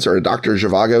experience, or a Dr.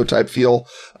 Zhivago type feel.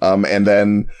 And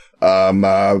then,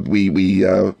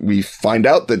 we find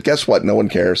out that, guess what? No one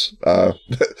cares.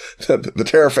 The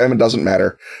terror famine doesn't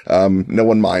matter. No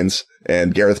one minds.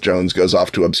 And Gareth Jones goes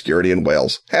off to obscurity in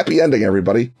Wales. Happy ending,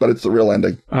 everybody, but it's the real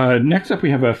ending. Next up, we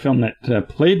have a film that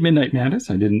played Midnight Madness.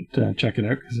 I didn't check it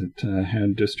out because it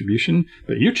had distribution,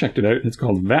 but you checked it out. It's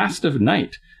called Vast of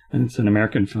Night, and it's an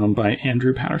American film by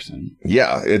Andrew Patterson.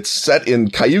 Yeah, it's set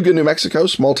in Cayuga, New Mexico,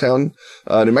 small town,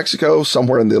 New Mexico,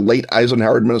 somewhere in the late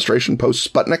Eisenhower administration,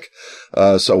 post-Sputnik.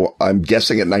 So I'm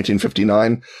guessing at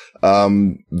 1959.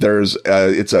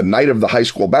 It's a night of the high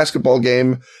school basketball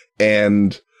game,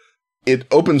 and it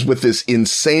opens with this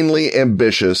insanely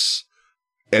ambitious,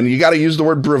 and you got to use the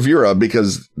word bravura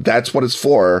because that's what it's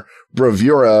for,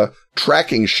 bravura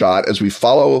tracking shot as we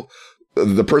follow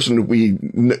the person we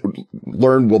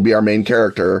learn will be our main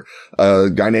character,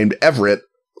 a guy named Everett,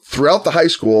 throughout the high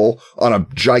school on a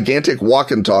gigantic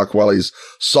walk and talk while he's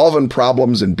solving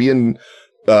problems and being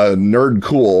nerd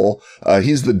cool.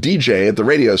 He's the DJ at the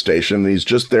radio station. And he's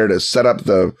just there to set up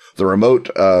the remote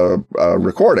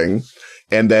recording.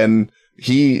 And then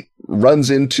he runs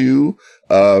into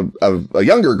a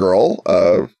younger girl,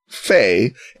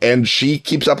 Faye, and she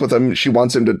keeps up with him. She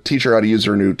wants him to teach her how to use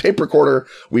her new tape recorder.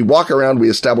 We walk around, we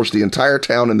establish the entire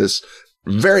town in this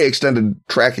very extended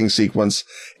tracking sequence,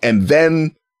 and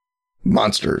then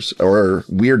monsters or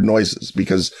weird noises,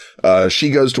 because she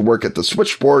goes to work at the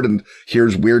switchboard and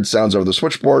hears weird sounds over the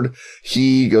switchboard.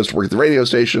 He goes to work at the radio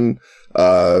station.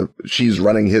 She's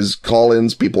running his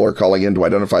call-ins. People are calling in to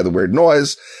identify the weird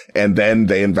noise, and then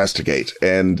they investigate.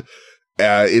 And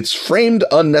It's framed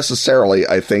unnecessarily,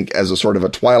 I think, as a sort of a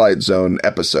Twilight Zone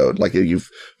episode. Like you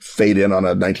fade in on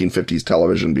a 1950s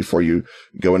television before you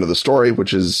go into the story,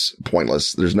 which is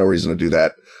pointless. There's no reason to do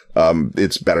that.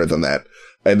 It's better than that.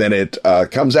 And then it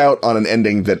comes out on an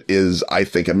ending that is, I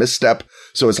think, a misstep.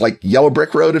 So it's like Yellow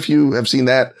Brick Road, if you have seen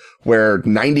that, where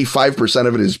 95%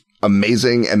 of it is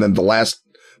amazing. And then the last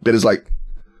bit is like,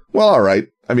 well, all right.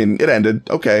 I mean, it ended.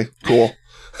 Okay, cool.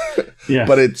 Yeah.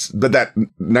 But that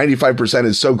 95%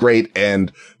 is so great.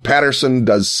 And Patterson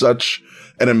does such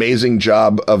an amazing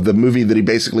job of the movie that he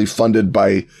basically funded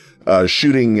by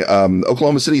shooting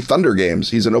Oklahoma City Thunder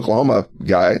games. He's an Oklahoma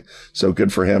guy, so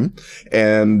good for him.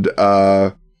 And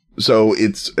so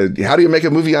it's how do you make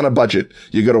a movie on a budget?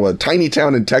 You go to a tiny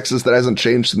town in Texas that hasn't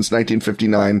changed since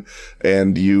 1959,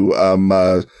 and you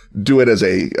do it as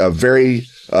a very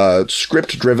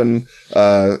script-driven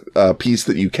piece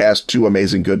that you cast two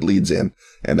amazing good leads in,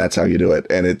 and that's how you do it.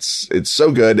 And it's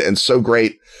so good and so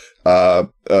great a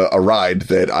ride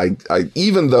that I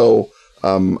even though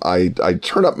I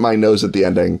turn up my nose at the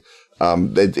ending.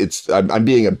 I'm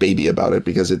being a baby about it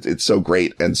because it's so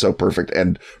great and so perfect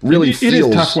and really feels. It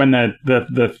is tough when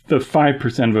the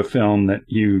 5% of a film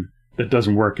that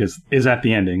doesn't work is at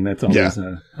the ending. That's always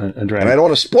a drag. And I don't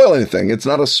want to spoil anything. It's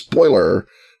not a spoiler,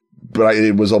 but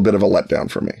it was a bit of a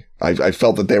letdown for me. I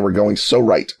felt that they were going so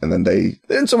right, and then they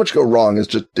didn't so much go wrong as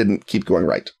just didn't keep going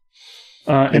right.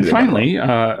 And finally,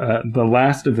 the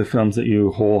last of the films that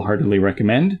you wholeheartedly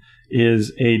recommend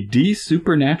is a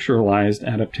de-supernaturalized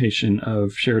adaptation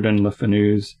of Sheridan Le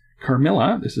Fanu's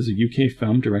Carmilla. This is a UK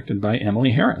film directed by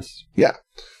Emily Harris. Yeah.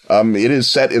 It is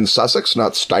set in Sussex,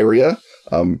 not Styria,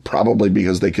 probably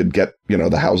because they could get,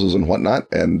 the houses and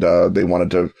whatnot, and they wanted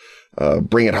to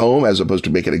bring it home as opposed to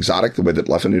make it exotic the way that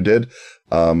Le Fanu did.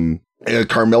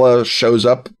 Carmilla shows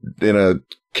up in a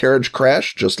carriage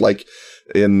crash, just like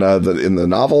in the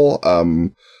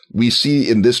novel. We see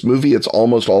in this movie, it's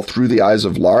almost all through the eyes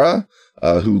of Lara,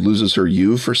 who loses her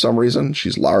U for some reason.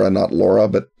 She's Lara, not Laura,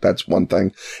 but that's one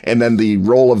thing. And then the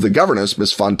role of the governess,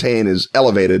 Miss Fontaine, is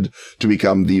elevated to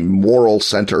become the moral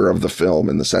center of the film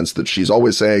in the sense that she's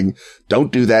always saying,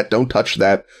 don't do that, don't touch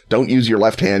that, don't use your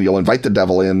left hand, you'll invite the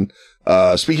devil in.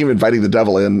 Speaking of inviting the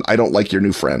devil in, I don't like your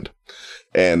new friend.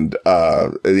 And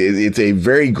it's a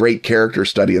very great character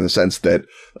study in the sense that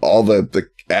all the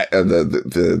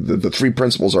three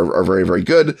principals are very, very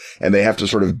good, and they have to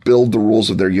sort of build the rules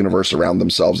of their universe around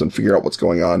themselves and figure out what's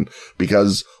going on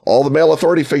because all the male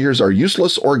authority figures are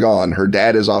useless or gone. Her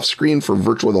dad is off screen for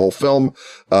virtually the whole film.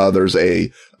 There's a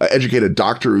educated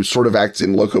doctor who sort of acts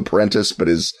in loco parentis, but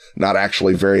is not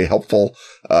actually very helpful.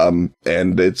 And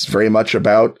it's very much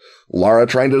about Lara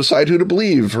trying to decide who to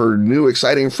believe, her new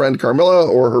exciting friend Carmilla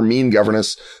or her mean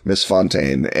governess, Miss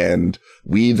Fontaine. And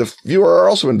we, the viewer, are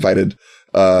also invited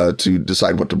to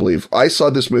decide what to believe. I saw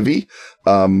this movie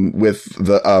with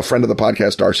the friend of the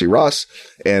podcast, Darcy Ross,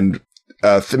 and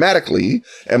thematically,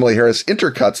 Emily Harris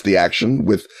intercuts the action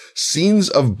with scenes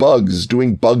of bugs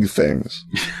doing bug things,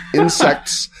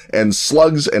 insects and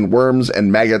slugs and worms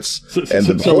and maggots, and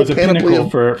the whole it's a pinnacle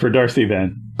for Darcy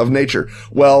then of nature.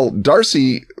 Well,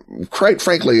 Darcy, quite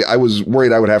frankly, I was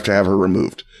worried I would have to have her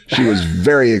removed. She was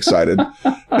very excited.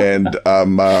 And,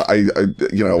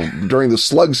 during the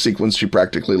slug sequence, she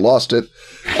practically lost it.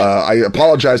 I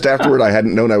apologized afterward. I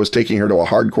hadn't known I was taking her to a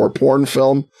hardcore porn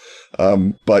film.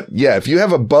 But yeah, if you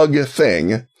have a bug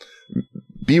thing,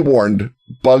 be warned,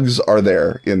 bugs are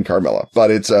there in Carmilla,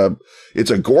 but it's a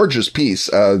gorgeous piece.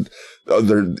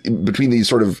 Between these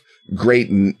sort of great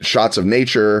shots of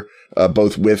nature,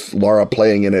 both with Lara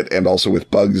playing in it and also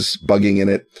with bugs bugging in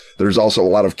it. There's also a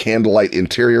lot of candlelight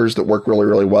interiors that work really,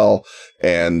 really well.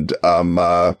 And,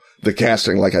 the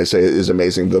casting, like I say, is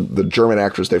amazing. The German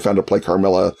actress they found to play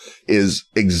Carmilla is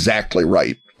exactly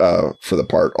right, for the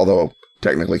part, although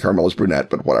technically Carmilla's brunette,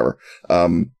 but whatever.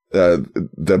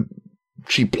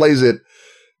 She plays it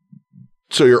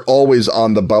so you're always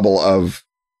on the bubble of,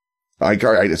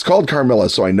 it's called Carmilla,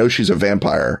 so I know she's a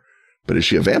vampire, but is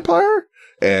she a vampire?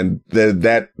 And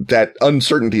that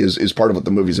uncertainty is part of what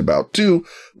the movie's about. Too,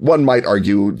 one might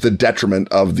argue the detriment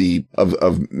of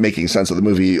making sense of the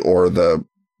movie or the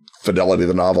fidelity of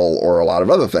the novel or a lot of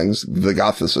other things. The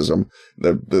Gothicism,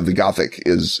 the Gothic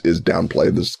is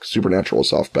downplayed. The supernatural is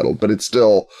soft-pedaled, but it's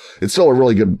still a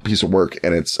really good piece of work,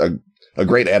 and it's a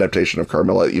great adaptation of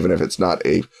Carmilla, even if it's not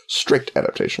a strict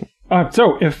adaptation.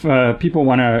 So if people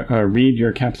want to read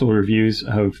your capsule reviews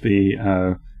of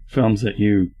the films that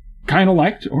you kind of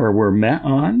liked or were met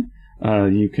on,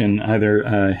 you can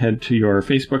either head to your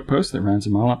Facebook post that rounds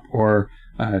them all up, or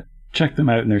check them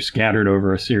out, and they're scattered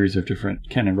over a series of different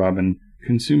Ken and Robin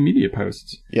Consume Media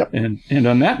posts. Yep. And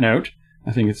on that note,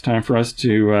 I think it's time for us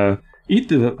to eat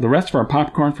the rest of our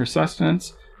popcorn for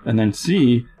sustenance and then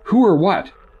see who or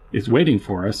what is waiting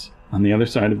for us on the other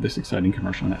side of this exciting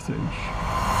commercial message.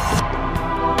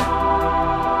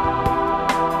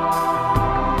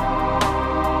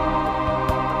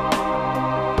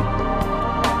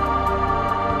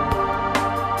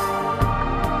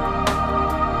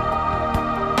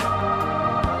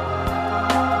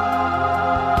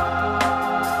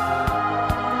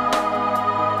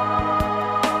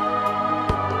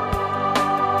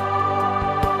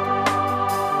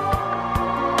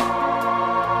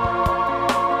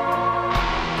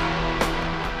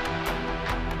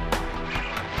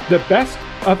 The best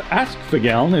of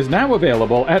Askfageln is now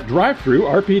available at Drive-Thru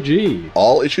RPG.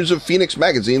 All issues of Phoenix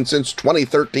Magazine since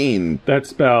 2013. That's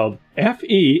spelled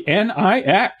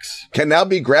F-E-N-I-X. Can now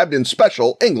be grabbed in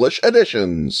special English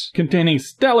editions. Containing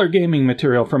stellar gaming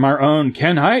material from our own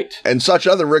Ken Hite. And such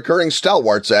other recurring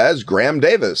stalwarts as Graham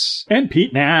Davis. And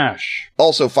Pete Nash.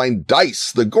 Also find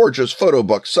Dice, the gorgeous photo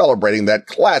book celebrating that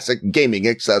classic gaming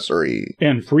accessory.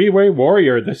 And Freeway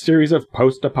Warrior, the series of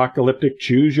post-apocalyptic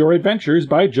choose-your-adventures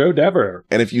by Joe Dever.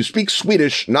 And if you speak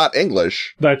Swedish, not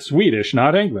English... That's Swedish,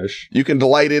 not English. You can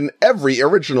delight in every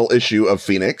original issue of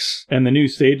Phoenix. And the new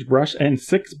Sagebrush and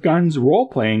Six Guns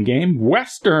role-playing game,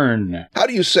 Western. How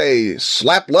do you say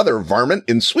slap leather varmint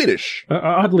in Swedish?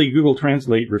 Oddly, Google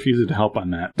Translate refuses to help on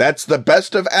that. That's the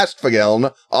best of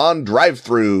Askfageln on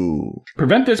Drive-Thru.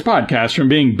 Prevent this podcast from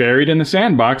being buried in the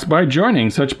sandbox by joining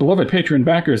such beloved patron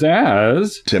backers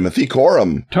as... Timothy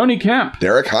Coram, Tony Kemp,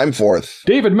 Derek Heimforth,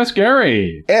 David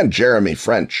Muscari, and Jeremy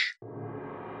French.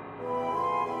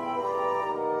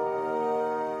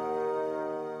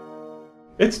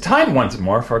 It's time once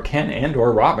more for Ken and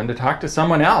or Robin to talk to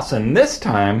someone else, and this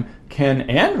time, Ken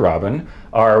and Robin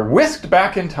are whisked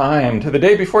back in time to the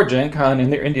day before Gen Con in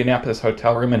their Indianapolis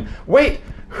hotel room, and wait,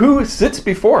 who sits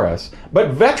before us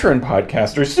but veteran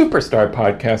podcaster, superstar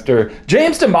podcaster,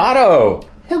 James D'Amato!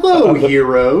 Hello,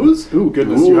 heroes! Ooh,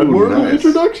 goodness, you had more of an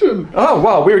introduction. Oh,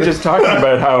 well, we were just talking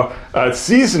about how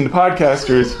seasoned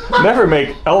podcasters never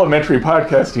make elementary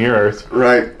podcasting errors.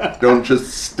 Right. Don't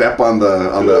just step on the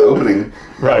opening.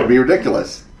 Right. That would be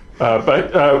ridiculous.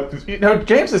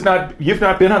 James you've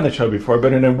not been on the show before,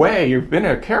 but in a way, you've been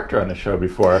a character on the show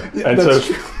before. And That's so,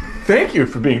 true. Thank you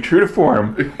for being true to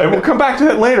form. And we'll come back to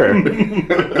that later.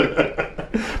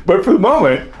 But for the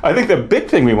moment, I think the big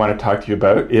thing we want to talk to you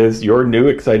about is your new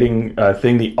exciting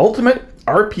thing, the Ultimate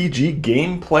RPG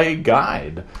Gameplay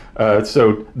Guide.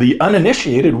 So the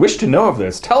uninitiated wish to know of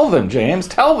this. Tell them, James.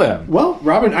 Tell them. Well,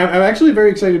 Robin, I'm actually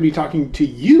very excited to be talking to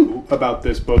you about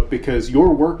this book because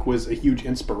your work was a huge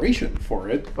inspiration for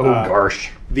it. Oh,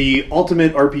 gosh. The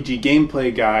Ultimate RPG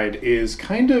Gameplay Guide is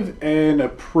kind of an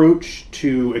approach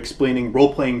to explaining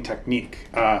role-playing technique.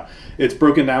 It's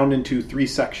broken down into 3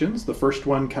 sections. The first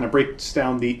one kind of breaks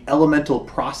down the elemental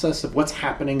process of what's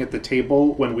happening at the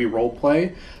table when we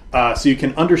role-play. So you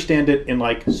can understand it in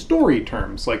like story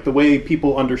terms, like the way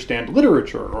people understand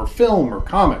literature or film or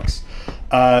comics.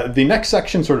 The next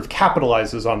section sort of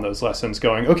capitalizes on those lessons,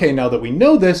 going, okay, now that we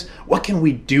know this, what can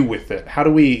we do with it? How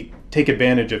do we take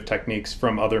advantage of techniques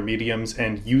from other mediums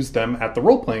and use them at the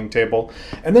role-playing table?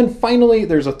 And then finally,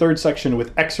 there's a third section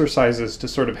with exercises to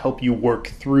sort of help you work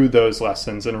through those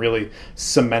lessons and really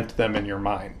cement them in your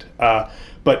mind.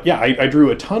 But yeah, I drew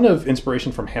a ton of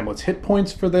inspiration from Hamlet's Hit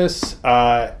Points for this,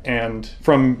 and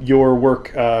from your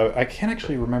work, I can't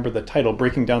actually remember the title,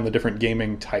 breaking down the different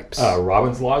gaming types.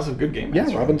 Robin's Laws of Good Game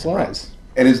Master. Yeah, Robin's Laws.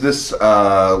 And is this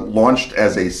launched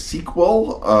as a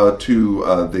sequel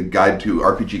to the Guide to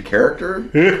RPG Character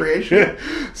Creation?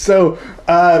 So,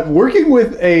 working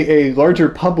with a larger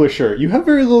publisher, you have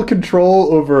very little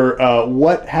control over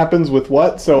what happens with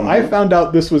what. So I found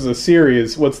out this was a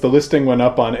series once the listing went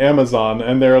up on Amazon,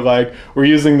 and they're like, we're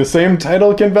using the same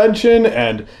title convention,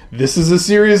 and this is a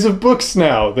series of books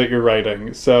now that you're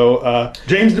writing. So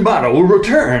James D'Amato will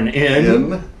return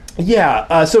in...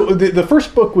 Yeah, so the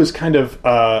first book was kind of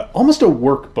almost a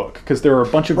workbook because there are a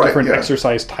bunch of different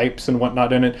exercise types and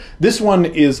whatnot in it. This one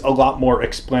is a lot more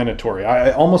explanatory,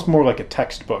 almost more like a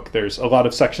textbook. There's a lot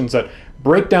of sections that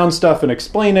break down stuff and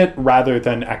explain it rather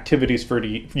than activities for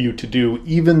you to do,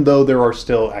 even though there are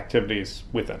still activities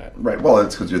within it. Right, well,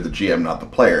 it's because you're the GM, not the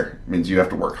player. It means you have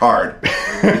to work hard.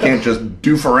 You can't just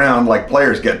doof around like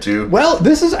players get to. Well,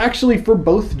 this is actually for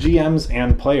both GMs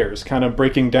and players, kind of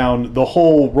breaking down the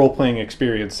whole role-playing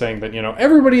experience, saying that,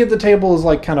 everybody at the table is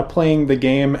like kind of playing the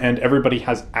game and everybody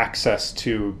has access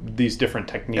to these different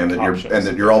technique options. And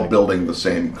that you're all building the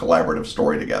same collaborative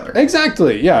story together.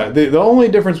 Exactly, yeah. The only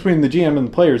difference between the GM GM and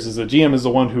the players is the GM is the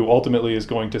one who ultimately is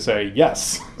going to say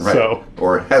yes. Right. So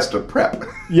Or has to prep.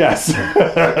 yes.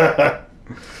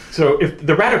 So if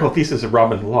the radical thesis of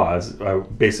Robin Laws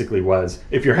basically was,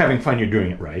 if you're having fun, you're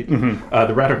doing it right.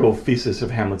 The radical thesis of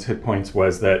Hamlet's Hit Points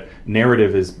was that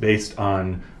narrative is based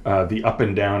on the up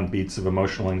and down beats of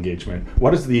emotional engagement.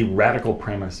 What is the radical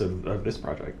premise of this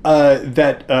project?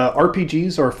 That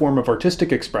RPGs are a form of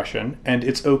artistic expression, and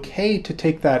it's okay to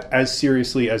take that as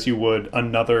seriously as you would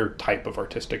another type of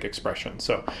artistic expression.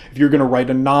 So if you're going to write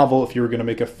a novel, if you're going to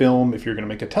make a film, if you're going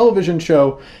to make a television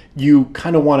show, you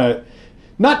kind of want to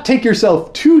not take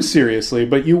yourself too seriously,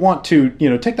 but you want to,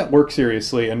 take that work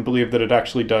seriously and believe that it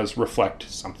actually does reflect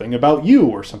something about you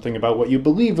or something about what you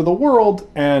believe of the world.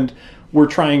 And we're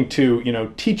trying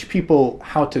to, teach people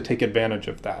how to take advantage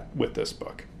of that with this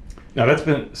book. Now, that's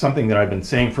been something that I've been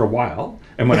saying for a while.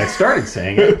 And when I started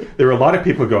saying it, there were a lot of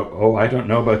people who go, oh, I don't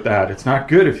know about that. It's not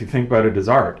good if you think about it as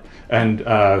art. And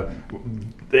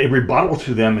the rebuttal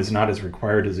to them is not as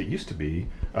required as it used to be.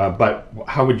 But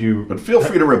how would you... But feel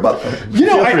free to rebut them.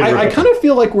 I kind of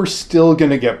feel like we're still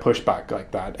going to get pushback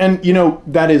like that. And,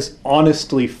 that is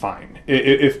honestly fine.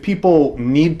 If people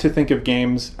need to think of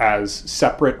games as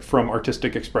separate from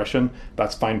artistic expression,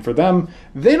 that's fine for them.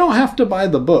 They don't have to buy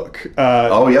the book.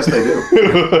 Oh, yes, they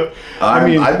do.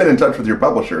 I've been in touch with your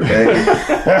publisher. They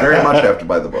very much have to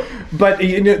buy the book. But,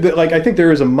 I think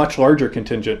there is a much larger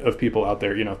contingent of people out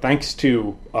there, thanks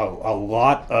to a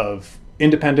lot of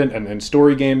independent and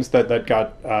story games that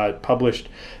got published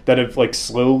that have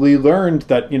slowly learned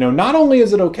that not only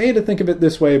is it okay to think of it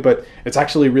this way, but it's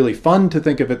actually really fun to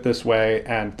think of it this way,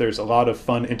 and there's a lot of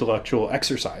fun intellectual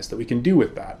exercise that we can do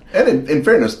with that. And in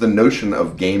fairness, the notion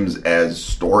of games as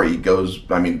story goes,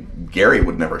 Gary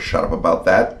would never shut up about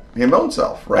that him own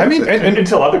self, right?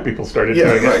 Until other people started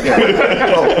doing it. Yeah.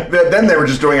 Well, then they were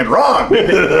just doing it wrong.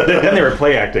 Then they were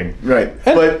play acting. Right.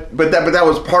 But that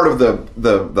was part of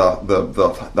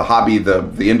the hobby,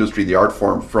 the industry, the art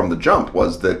form from the jump,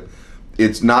 was that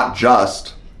it's not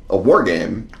just a war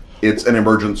game. It's an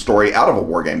emergent story out of a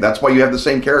war game. That's why you have the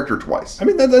same character twice.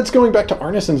 That's going back to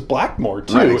Arneson's Blackmore,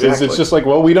 too. Right, exactly. It's just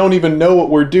we don't even know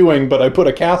what we're doing, but I put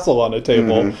a castle on a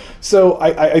table. Mm-hmm. So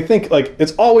I think,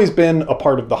 it's always been a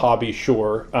part of the hobby,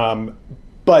 sure.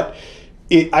 But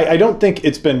I don't think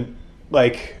it's been,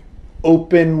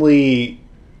 openly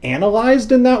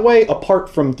analyzed in that way, apart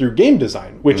from through game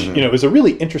design, which is a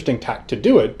really interesting tack to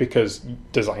do it, because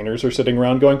designers are sitting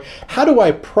around going, how do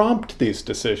I prompt these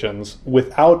decisions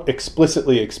without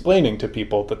explicitly explaining to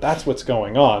people that that's what's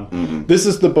going on? This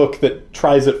is the book that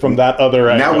tries it from that other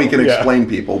angle. Now we can explain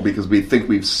people, because we think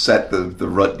we've set the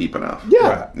rut deep enough.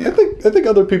 Yeah. I think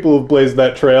other people have blazed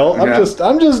that trail.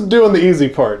 I'm just doing the easy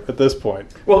part at this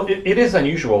point. Well, it is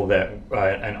unusual that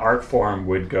an art form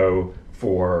would go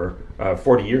for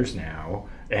 40 years now,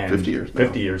 and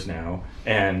 50 years now,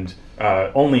 and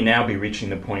only now be reaching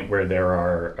the point where there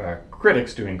are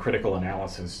critics doing critical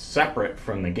analysis separate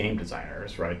from the game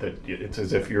designers, right? That it's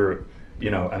as if you're,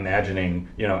 imagining,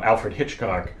 Alfred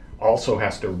Hitchcock also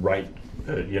has to write,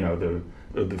 the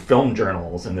film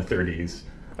journals in the 30s.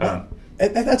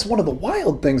 And that's one of the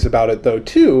wild things about it, though,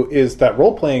 too, is that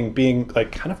role-playing being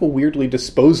kind of a weirdly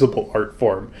disposable art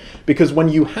form. Because when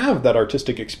you have that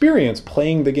artistic experience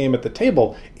playing the game at the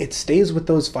table, it stays with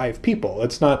those 5 people.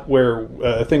 It's not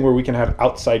a thing where we can have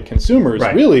outside consumers,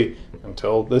 really,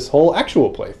 until this whole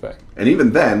actual play thing. And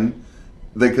even then,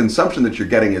 the consumption that you're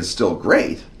getting is still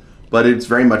great. But it's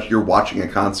very much you're watching a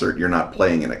concert, you're not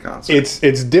playing in a concert.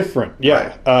 It's different,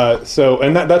 yeah. Right.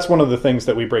 And that's one of the things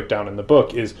that we break down in the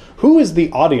book is who is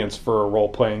the audience for a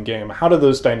role-playing game? How do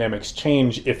those dynamics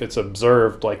change if it's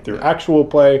observed through actual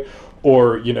play,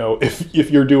 or if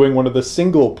you're doing one of the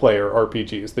single-player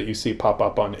RPGs that you see pop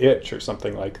up on Itch or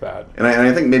something like that. And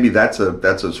I think maybe that's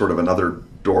a sort of another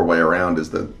doorway around is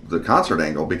the concert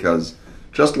angle, because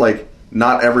just like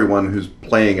not everyone who's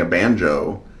playing a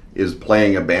banjo is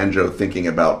playing a banjo thinking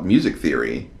about music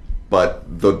theory, but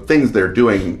the things they're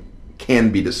doing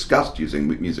can be discussed using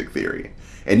music theory.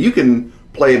 And you can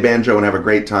play a banjo and have a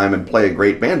great time and play a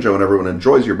great banjo and everyone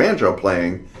enjoys your banjo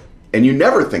playing, and you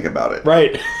never think about it.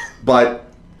 Right.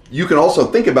 But you can also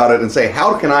think about it and say,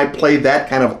 how can I play that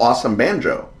kind of awesome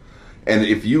banjo? And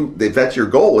if that's your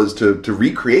goal, is to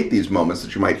recreate these moments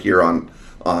that you might hear on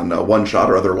One Shot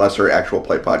or other lesser actual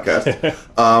play podcasts,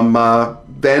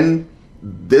 then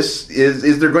this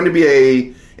is there going to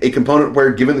be a component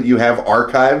where, given that you have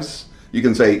archives, you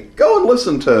can say, go and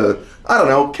listen to, I don't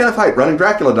know, Kenneth Haidt running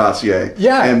Dracula Dossier,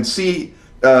 and see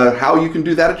how you can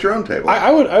do that at your own table.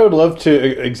 I would love to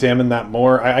examine that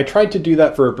more. I tried to do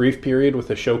that for a brief period with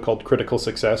a show called Critical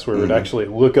Success, where we would actually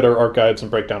look at our archives and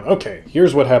break down, okay,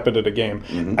 here's what happened at a game.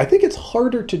 I think it's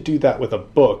harder to do that with a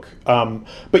book.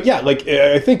 But yeah, like,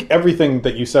 I think everything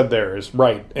that you said there is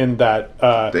right in that...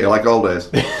 Day like old days.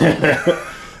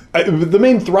 The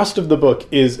main thrust of the book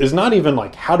is not even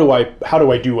like how do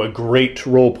I do a great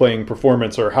role-playing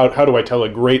performance, or how do I tell a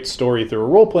great story through a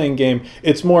role-playing game.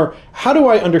 It's more, how do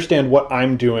I understand what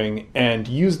I'm doing and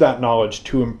use that knowledge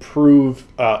to improve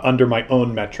under my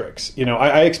own metrics. You know,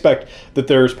 I expect that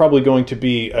there's probably going to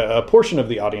be a portion of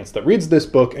the audience that reads this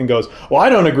book and goes, well, I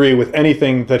don't agree with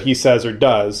anything that he says or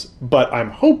does, but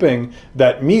I'm hoping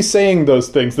that me saying those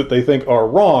things that they think are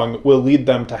wrong will lead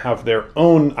them to have their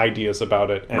own ideas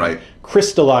about it and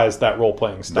crystallize that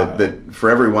role-playing style. That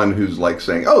for everyone who's like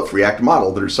saying, oh, 3-act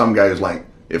model, there's some guy who's like,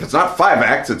 if it's not 5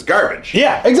 acts, it's garbage.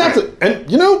 Yeah, exactly. Right.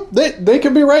 And, you know, they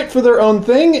could be right for their own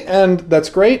thing, and that's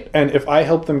great. And if I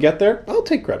help them get there, I'll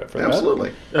take credit for that.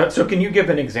 Absolutely. So can you give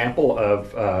an example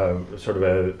of sort of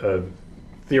a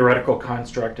theoretical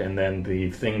construct and then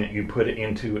the thing that you put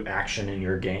into action in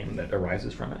your game that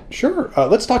arises from it? Sure.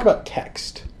 Let's talk about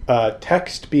text.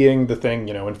 Text being the thing,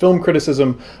 you know, in film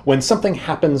criticism, when something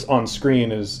happens on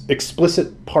screen is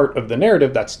explicit part of the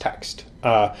narrative, that's text.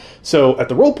 So at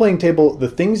the role-playing table, the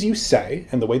things you say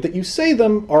and the way that you say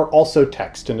them are also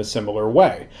text in a similar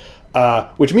way.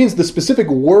 Which means the specific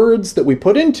words that we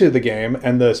put into the game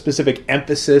and the specific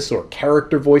emphasis or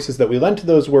character voices that we lend to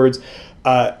those words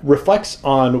reflects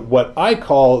on what I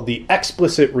call the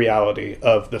explicit reality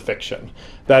of the fiction.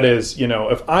 That is, you know,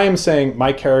 if I am saying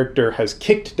my character has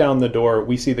kicked down the door,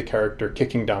 we see the character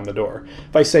kicking down the door.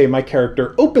 If I say my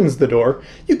character opens the door,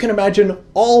 you can imagine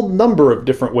all number of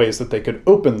different ways that they could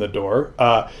open the door.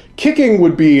 Kicking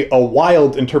would be a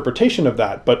wild interpretation of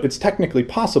that, but it's technically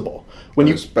possible.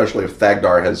 Especially if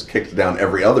Thagdar has kicked down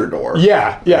every other door.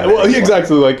 Yeah. Well,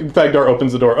 exactly. Like Thagdar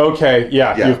opens the door. Okay,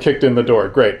 yeah, you've kicked in the door.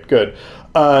 Great, good.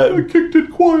 I kicked it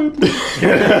quietly.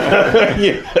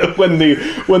 Yeah, when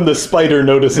the spider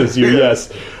notices you,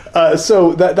 yes.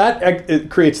 So that it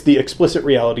creates the explicit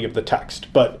reality of the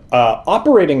text, but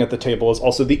operating at the table is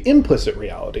also the implicit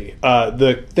reality.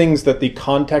 The things that the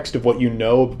context of what you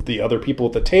know of the other people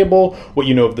at the table, what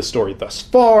you know of the story thus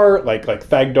far, like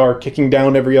Thagdar kicking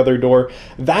down every other door,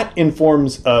 that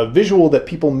informs a visual that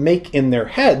people make in their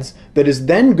heads that is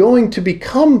then going to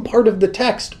become part of the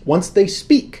text once they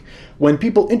speak. When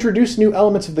people introduce new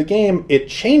elements of the game, it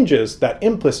changes that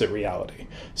implicit reality.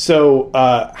 So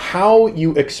how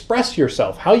you express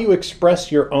yourself, how you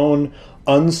express your own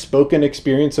unspoken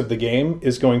experience of the game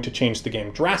is going to change the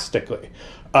game drastically.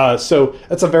 So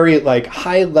that's a very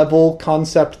high-level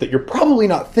concept that you're probably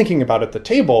not thinking about at the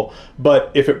table, but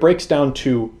if it breaks down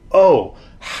to,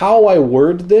 how I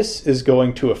word this is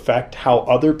going to affect how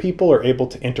other people are able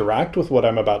to interact with what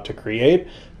I'm about to create,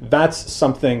 that's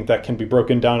something that can be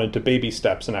broken down into baby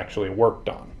steps and actually worked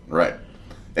on. Right.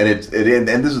 And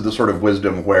and this is the sort of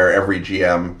wisdom where every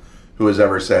GM who has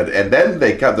ever said, and then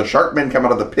the Sharkmen come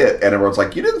out of the pit, and everyone's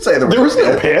like, you didn't say there was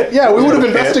no pit. Yeah, we would have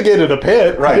investigated a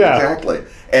pit. Right, yeah. Exactly.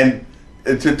 And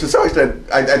to some extent,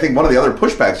 I think one of the other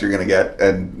pushbacks you're going to get,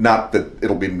 and not that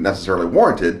it'll be necessarily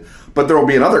warranted, but there will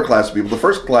be another class of people. The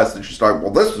first class that you start,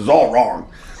 well, this is all wrong.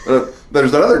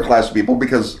 There's another class of people,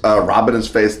 because Robin has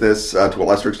faced this, to a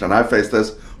lesser extent I've faced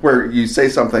this, where you say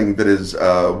something that is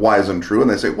wise and true, and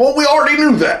they say, well, we already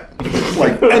knew that.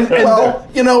 Like,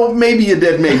 maybe you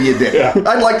did, maybe you didn't. Yeah.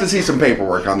 I'd like to see some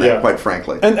paperwork on that, quite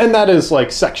frankly. And that is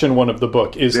section 1 of the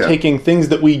book, is taking things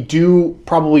that we do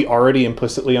probably already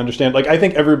implicitly understand. I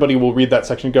think everybody will read that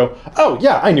section and go, oh,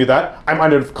 yeah, I knew that. I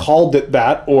might have called it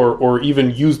that, or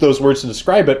even used those words to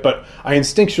describe it, but I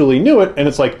instinctually knew it, and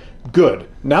it's good.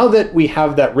 Now that we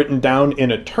have that written down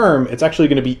in a term, it's actually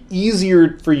going to be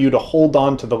easier for you to hold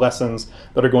on to the lessons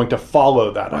that are going to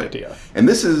follow that idea. And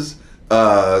this is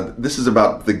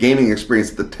about the gaming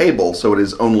experience at the table, so it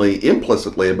is only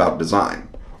implicitly about design.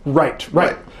 Right.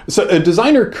 So a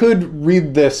designer could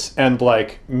read this and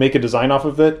make a design off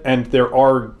of it, and there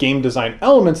are game design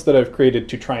elements that I've created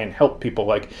to try and help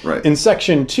people. In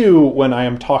section 2, when I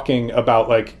am talking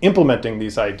about implementing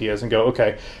these ideas and go,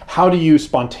 okay, how do you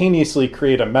spontaneously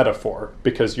create a metaphor?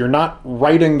 Because you're not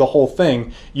writing the whole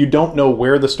thing, you don't know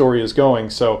where the story is going.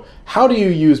 So how do you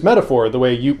use metaphor the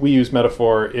way we use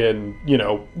metaphor in,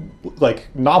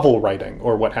 novel writing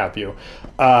or what have you?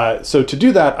 So to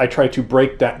do that, I try to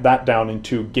break that down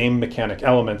into game mechanic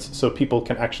elements so people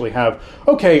can actually have,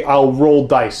 okay, I'll roll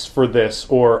dice for this,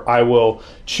 or I will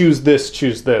choose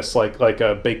this, like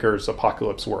a Baker's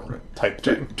Apocalypse World type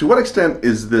thing. To what extent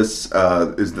is this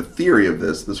is the theory of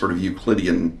this, the sort of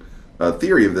Euclidean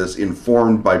theory of this,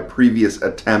 informed by previous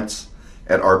attempts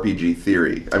at RPG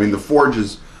theory? I mean, the Forge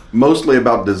is mostly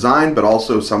about design, but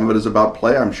also some of it is about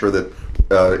play. I'm sure that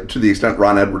to the extent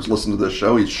Ron Edwards listened to this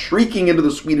show, he's shrieking into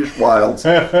the Swedish wilds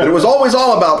that it was always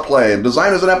all about play, and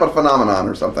design is an epiphenomenon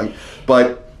or something.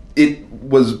 But it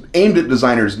was aimed at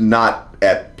designers, not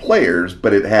at players,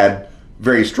 but it had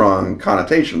very strong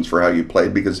connotations for how you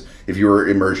played, because if you were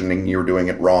immersioning, you were doing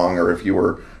it wrong, or if you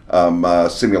were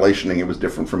simulationing, it was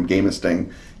different from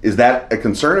gamisting. Is that a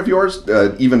concern of yours,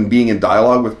 even being in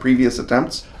dialogue with previous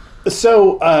attempts?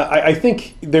 So I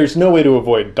think there's no way to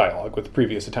avoid dialogue with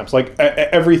previous attempts. Like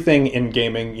everything in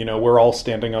gaming, we're all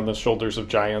standing on the shoulders of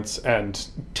giants and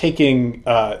taking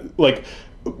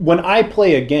when I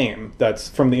play a game that's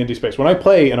from the indie space, when I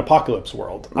play an Apocalypse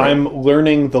World, right, I'm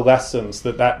learning the lessons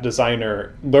that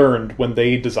designer learned when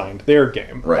they designed their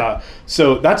game. Right.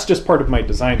 So that's just part of my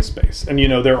design space. And,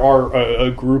 there are a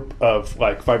group of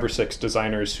like 5 or 6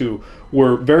 designers who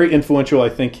were very influential, I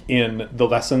think, in the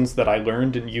lessons that I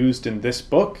learned and used in this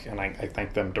book. And I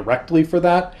thank them directly for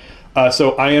that.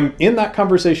 So I am in that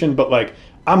conversation, but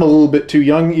I'm a little bit too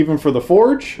young even for the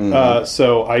Forge,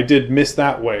 so I did miss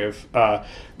that wave.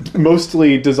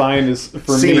 Mostly design is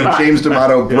for me. James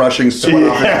D'Amato brushing sweat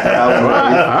off his brow.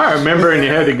 I remember, and you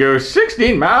had to go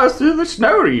 16 miles through the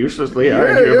snow to uselessly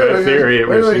argue about a theory. It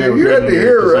was you had to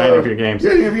hear design of your games.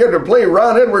 Yeah, you had to play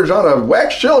Ron Edwards on a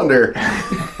wax cylinder.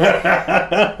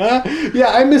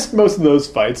 Yeah, I missed most of those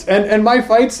fights, and my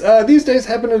fights these days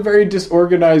happen in a very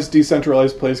disorganized,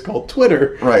 decentralized place called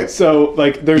Twitter. Right. So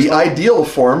there's the ideal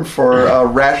form for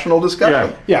rational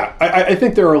discussion. Yeah. I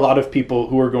think there are a lot of people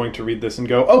who are going to read this and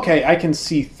go, okay, I can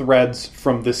see threads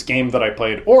from this game that I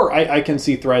played, or I can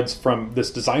see threads from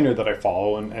this designer that I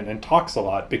follow and talks a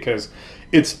lot, because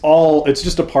it's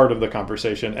just a part of the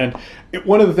conversation. And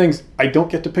one of the things, I don't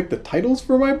get to pick the titles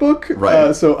for my book,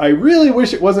 right. So I really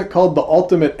wish it wasn't called The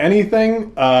Ultimate Anything.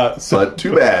 But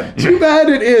too bad. Too bad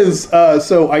it is.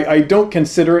 So I don't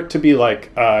consider it to be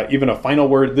even a final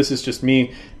word. This is just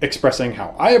me expressing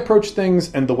how I approach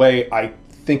things and the way I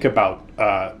think about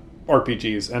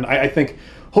RPGs. And I think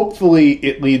hopefully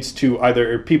it leads to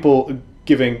either people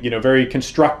giving very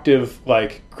constructive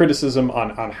criticism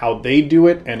on how they do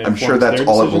it, and I'm sure that's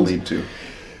all it will lead to.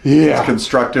 Yeah, it's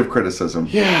constructive criticism.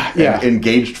 Yeah.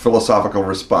 Engaged philosophical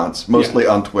response, mostly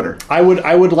on Twitter. I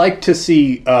would like to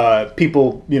see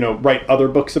people write other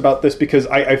books about this, because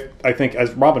I think,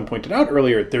 as Robin pointed out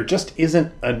earlier, there just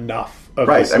isn't enough of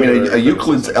right. this. I mean, a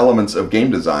Euclid's elements of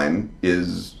game design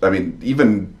is,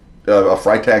 even a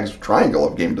Freytag's triangle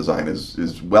of game design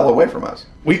is well away from us.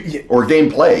 Or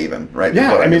gameplay, even, right?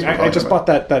 Yeah, I just bought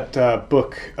that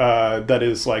book that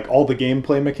is all the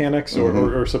gameplay mechanics,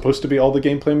 or supposed to be all the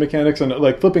gameplay mechanics, and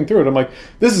flipping through it, I'm like,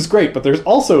 this is great, but there's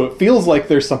also, it feels like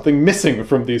there's something missing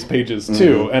from these pages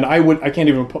too, and I can't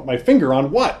even put my finger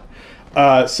on what.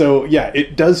 So yeah,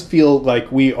 it does feel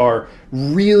like we are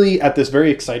really at this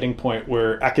very exciting point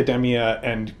where academia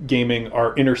and gaming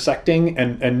are intersecting,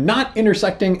 and not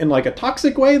intersecting in a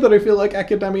toxic way that I feel like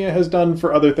academia has done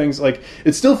for other things.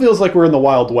 It still feels like we're in the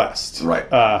Wild West. Right.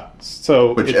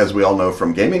 Which, as we all know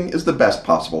from gaming, is the best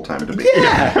possible time to be.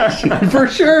 Yeah, for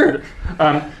sure.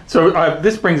 So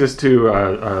this brings us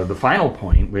to the final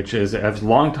point, which is, as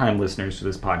longtime listeners to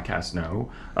this podcast know,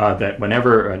 that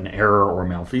whenever an error or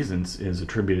malfeasance is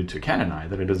attributed to Ken and I,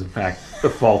 that it is in fact the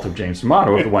fault of James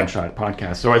D'Amato of the One Shot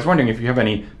Podcast. So I was wondering if you have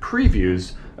any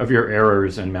previews of your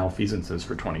errors and malfeasances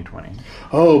for 2020.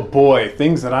 Oh boy,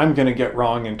 things that I'm going to get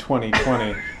wrong in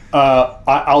 2020.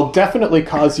 I'll definitely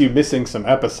cause you missing some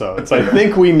episodes. I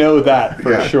think we know that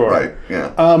for sure. Right.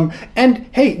 Yeah. And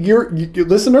hey, your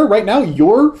listener right now,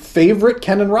 your favorite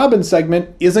Ken and Robin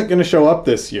segment isn't going to show up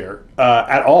this year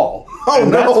at all. Oh,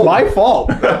 and no. That's my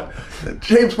fault.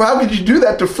 James, how could you do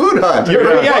that to Food Hunt?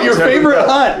 Your favorite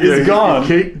hut is gone.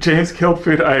 James killed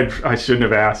Food. I shouldn't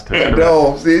have asked.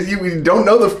 No, you don't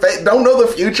know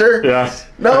the future. Yes.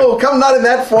 No, come not in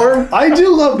that form. I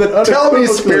do love that. Tell me,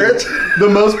 Spirit. The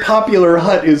most popular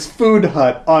hut is Food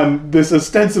Hut on this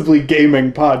ostensibly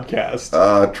gaming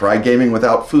podcast. Try gaming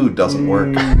without food doesn't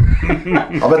work.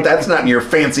 I'll bet that's not in your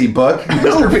fancy book, No,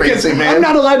 Mr. Fancy Man. I'm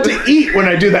not allowed to eat when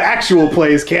I do the actual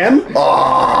plays, Ken.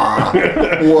 Aw,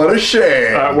 what a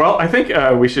shame. Well, I think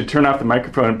we should turn off the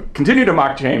microphone. Continue to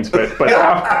mock James, but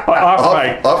off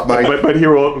mic. Off mic. But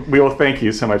we will thank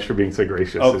you so much for being so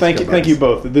gracious. Oh, thank you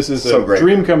both. This is so a great.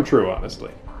 dream come true,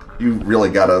 honestly. You really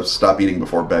gotta stop eating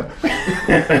before bed.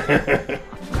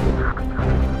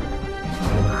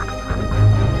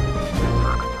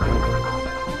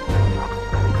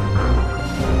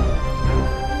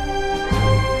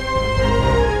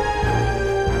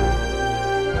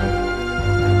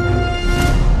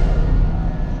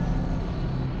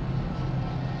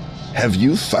 Have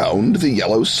you found the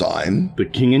yellow sign? The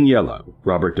King in Yellow,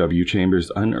 Robert W.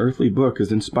 Chambers' unearthly book,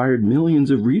 has inspired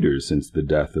millions of readers since the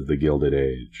death of the Gilded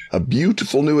Age. A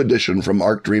beautiful new edition from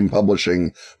Arc Dream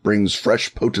Publishing brings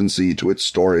fresh potency to its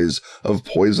stories of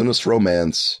poisonous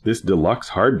romance. This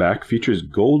deluxe hardback features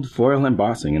gold foil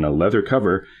embossing and a leather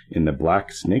cover in the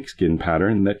black snakeskin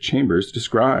pattern that Chambers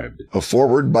described. A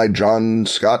foreword by John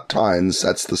Scott Tynes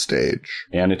sets the stage.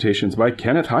 Annotations by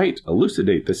Kenneth Haidt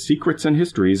elucidate the secrets and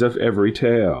histories of every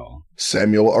tale.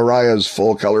 Samuel Araya's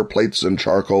full-color plates and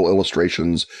charcoal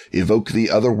illustrations evoke the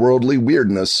otherworldly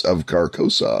weirdness of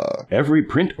Carcosa. Every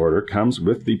print order comes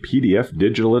with the PDF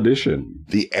digital edition.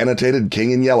 The annotated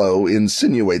King in Yellow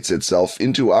insinuates itself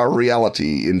into our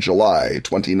reality in July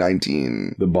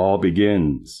 2019. The ball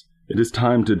begins. It is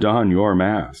time to don your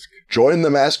mask. Join the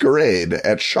masquerade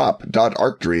at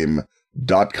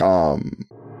shop.arcdream.com.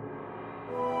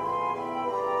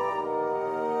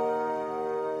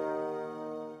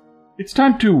 It's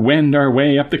time to wend our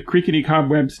way up the creaky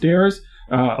cobweb stairs.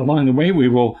 Along the way, we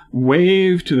will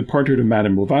wave to the portrait of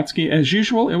Madame Blavatsky. As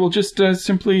usual, it will just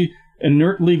simply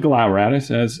inertly glower at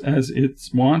us as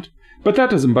its wont. But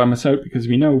that doesn't bum us out, because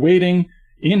we know waiting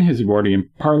in his Edwardian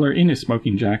parlor in his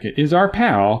smoking jacket is our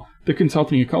pal, the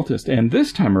consulting occultist. And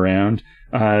this time around,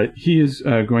 he is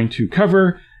going to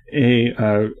cover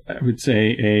an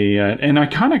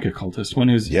iconic occultist, one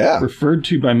who's referred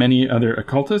to by many other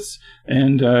occultists,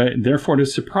 and therefore it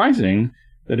is surprising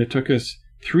that it took us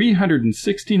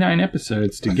 369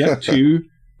 episodes to get to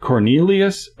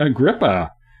Cornelius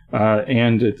Agrippa.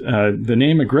 The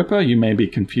name Agrippa, you may be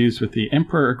confused with the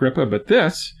Emperor Agrippa, but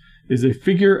this is a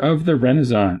figure of the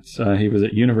Renaissance. He was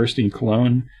at University in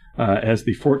Cologne as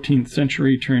the 14th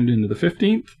century turned into the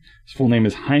 15th. His full name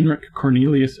is Heinrich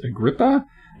Cornelius Agrippa.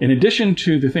 In addition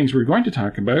to the things we're going to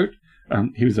talk about,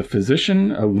 he was a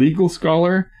physician, a legal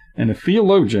scholar, and a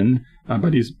theologian,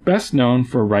 but he's best known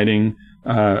for writing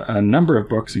a number of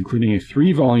books, including a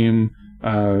 3-volume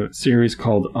series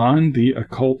called On the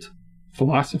Occult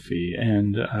Philosophy.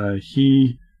 And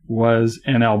he was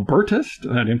an Albertist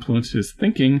that influenced his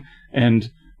thinking.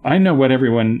 And I know what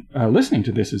everyone listening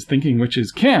to this is thinking, which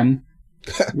is, Ken,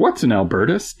 what's an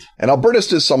Albertist? An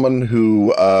Albertist is someone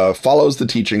who follows the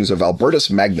teachings of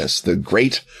Albertus Magnus, the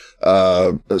great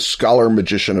scholar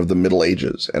magician of the Middle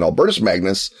Ages. And Albertus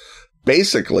Magnus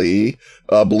basically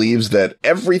believes that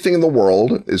everything in the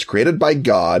world is created by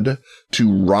God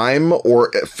to rhyme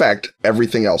or affect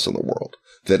everything else in the world.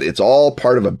 That it's all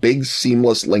part of a big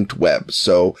seamless linked web.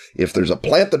 So if there's a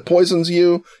plant that poisons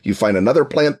you, you find another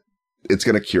plant, it's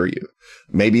going to cure you.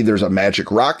 Maybe there's a magic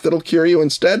rock that'll cure you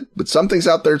instead, but something's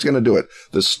out there that's going to do it.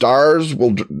 The stars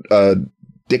will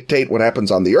dictate what happens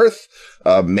on the earth.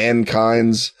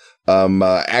 Mankind's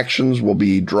actions will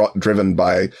be driven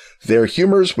by their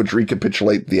humors, which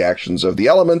recapitulate the actions of the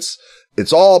elements.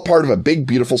 It's all part of a big,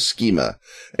 beautiful schema.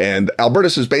 And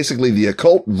Albertus is basically the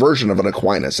occult version of an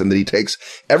Aquinas, in that he takes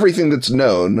everything that's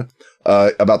known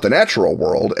about the natural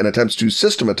world and attempts to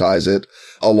systematize it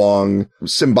along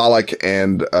symbolic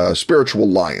and spiritual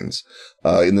lines,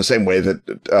 in the same way that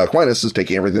Aquinas is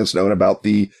taking everything that's known about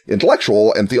the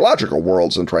intellectual and theological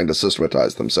worlds and trying to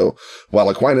systematize them. So while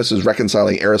Aquinas is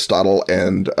reconciling Aristotle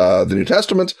and the New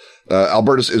Testament,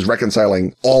 Albertus is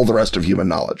reconciling all the rest of human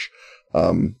knowledge.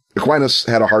 Aquinas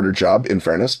had a harder job, in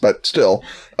fairness, but still,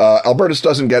 Albertus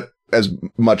doesn't get as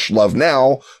much love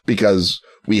now because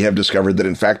we have discovered that,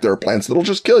 in fact, there are plants that'll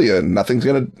just kill you and nothing's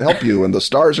going to help you, and the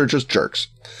stars are just jerks.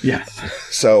 Yes.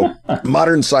 So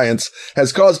modern science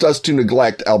has caused us to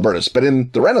neglect Albertus. But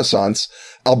in the Renaissance,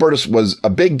 Albertus was a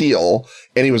big deal,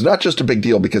 and he was not just a big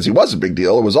deal because he was a big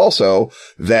deal. It was also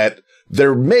that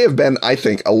there may have been, I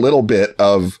think, a little bit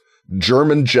of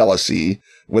German jealousy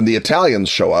when the Italians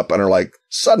show up and are like,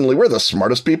 suddenly we're the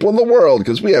smartest people in the world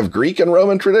because we have Greek and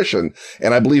Roman tradition.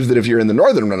 And I believe that if you're in the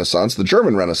Northern Renaissance, the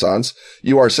German Renaissance,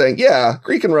 you are saying, yeah,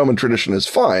 Greek and Roman tradition is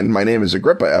fine. My name is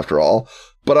Agrippa, after all.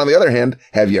 But on the other hand,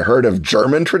 have you heard of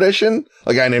German tradition?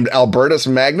 A guy named Albertus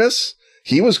Magnus?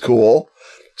 He was cool.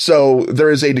 So there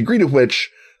is a degree to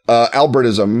which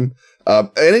Albertism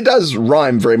And it does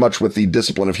rhyme very much with the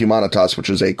discipline of humanitas, which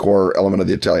is a core element of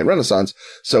the Italian Renaissance.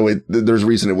 So there's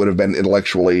reason it would have been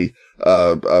intellectually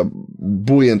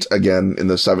buoyant again in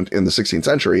the 16th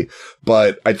century.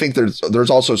 But I think there's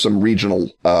also some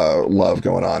regional love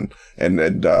going on,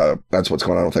 and that's what's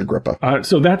going on with Agrippa.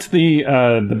 So that's the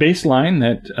baseline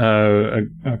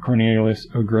that Cornelius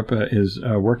Agrippa is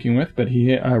working with. But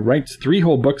he writes 3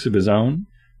 whole books of his own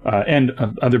and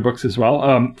other books as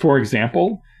well. For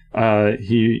example,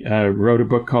 he wrote a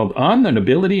book called On the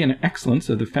Nobility and Excellence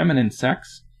of the Feminine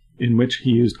Sex, in which he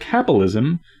used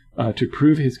Kabbalism to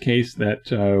prove his case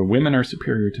that women are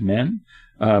superior to men.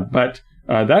 But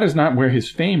that is not where his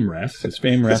fame rests. His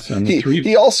fame rests on the 3...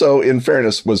 He also, in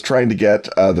fairness, was trying to get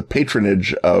the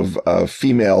patronage of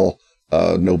female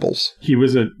nobles. He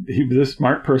was a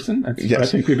smart person. Yes. I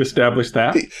think we've established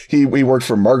that. He worked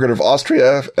for Margaret of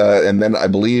Austria, and then I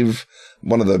believe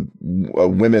one of the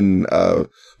women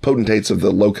potentates of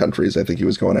the Low Countries. I think he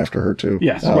was going after her too.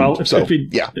 Yes.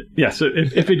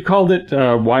 If he'd called it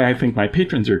 "Why I Think My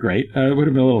Patrons Are Great," it would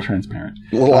have been a little transparent,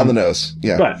 a little on the nose.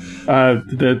 Yeah. But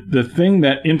the thing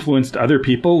that influenced other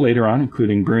people later on,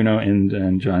 including Bruno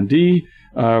and John Dee,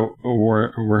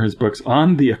 were his books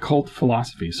on the occult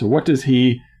philosophy. So what does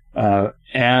he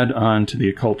add on to the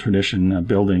occult tradition,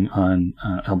 building on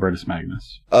Albertus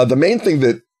Magnus? The main thing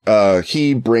that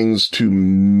he brings to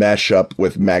mesh up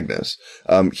with Magnus.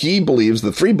 He believes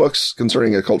the 3 books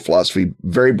concerning occult philosophy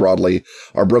very broadly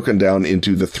are broken down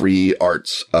into the 3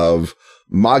 arts of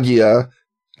Magia,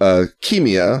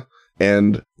 Chemia,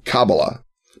 and Kabbalah.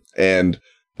 And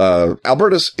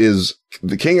Albertus is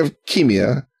the king of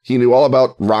Chemia. He knew all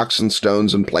about rocks and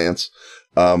stones and plants.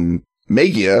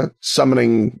 Magia,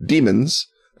 summoning demons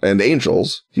and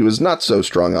angels, he was not so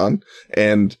strong on.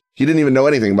 And he didn't even know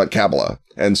anything about Kabbalah.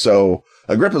 And so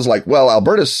Agrippa's like, well,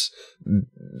 Albertus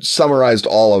summarized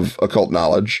all of occult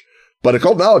knowledge, but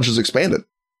occult knowledge has expanded.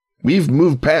 We've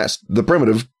moved past the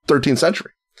primitive 13th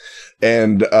century.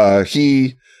 And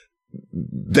he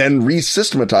then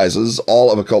resystematizes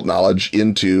all of occult knowledge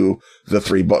into the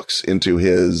 3 books, into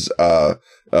his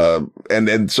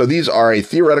and so these are a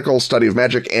theoretical study of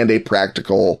magic and a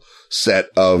practical set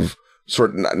of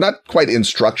sort of not quite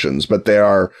instructions, but they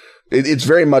are. It's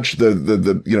very much the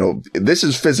this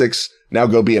is physics. Now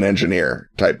go be an engineer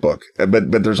type book.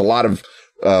 But there's a lot of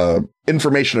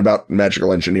information about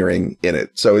magical engineering in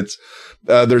it. So it's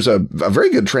there's a very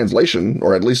good translation,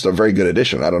 or at least a very good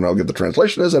edition. I don't know how good the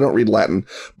translation is. I don't read Latin,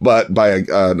 but by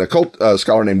an occult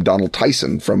scholar named Donald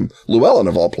Tyson from Llewellyn,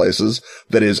 of all places,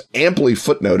 that is amply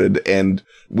footnoted and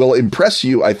will impress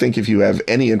you, I think, if you have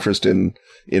any interest in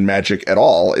magic at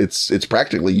all. It's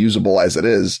practically usable as it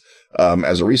is.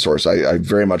 As a resource, I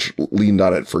very much leaned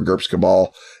on it for GURPS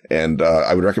Cabal, and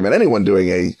I would recommend anyone doing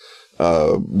a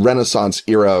Renaissance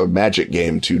era magic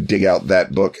game to dig out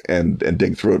that book and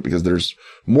dig through it, because there's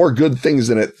more good things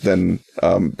in it than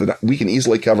we can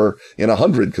easily cover in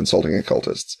 100 consulting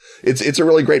occultists. It's a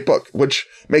really great book, which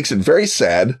makes it very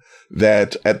sad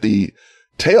that at the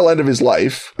tail end of his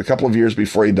life, a couple of years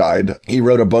before he died, he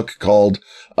wrote a book called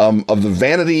Of the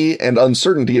Vanity and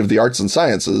Uncertainty of the Arts and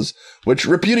Sciences, which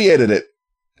repudiated it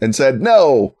and said,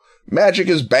 no, magic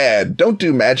is bad. Don't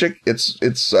do magic.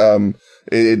 The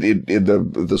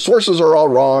sources are all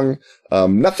wrong.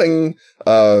 Nothing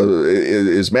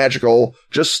is magical.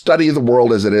 Just study the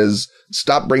world as it is.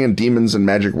 Stop bringing demons and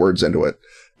magic words into it.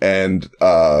 And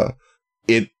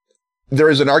there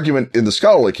is an argument in the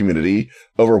scholarly community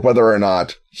over whether or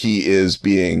not he is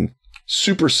being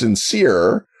super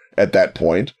sincere at that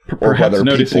point, or perhaps whether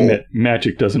noticing that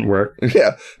magic doesn't work.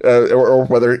 Yeah, or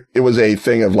whether it was a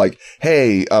thing of like,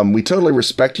 hey, we totally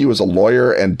respect you as a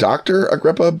lawyer and Dr.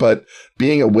 Agrippa, but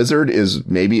being a wizard is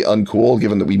maybe uncool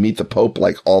given that we meet the Pope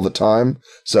like all the time.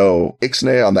 So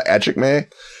ixnay on the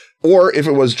achikme. Or if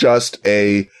it was just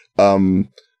a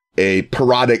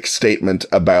parodic statement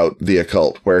about the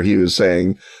occult, where he was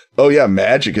saying, oh yeah,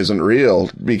 magic isn't real,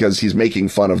 because he's making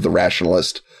fun of the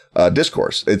rationalist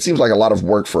discourse. It seems like a lot of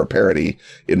work for a parody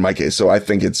in my case. So I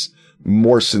think it's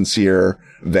more sincere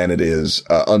than it is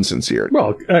unsincere.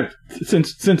 Well,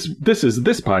 since this is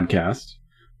this podcast,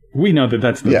 we know that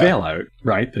that's the veil out,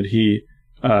 right? That he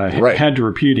had to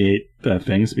repudiate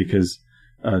things because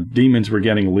demons were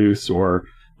getting loose, or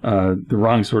the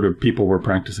wrong sort of people were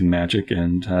practicing magic,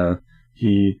 and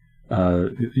he,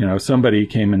 somebody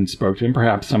came and spoke to him,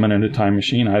 perhaps someone in a time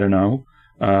machine, I don't know,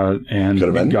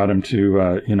 and got him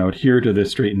to, adhere to the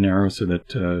straight and narrow so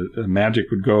that magic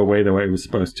would go away the way it was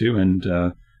supposed to, and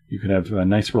you could have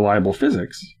nice, reliable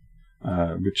physics,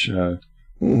 which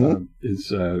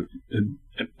is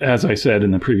as I said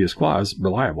in the previous clause,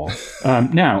 reliable.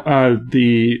 Now,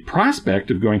 the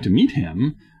prospect of going to meet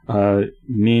him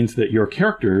means that your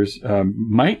characters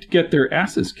might get their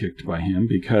asses kicked by him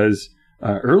because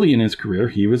early in his career,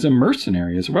 he was a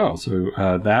mercenary as well. So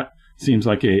that seems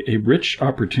like a rich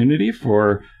opportunity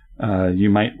for you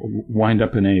might wind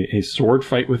up in a sword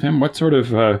fight with him. What sort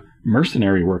of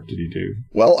mercenary work did he do?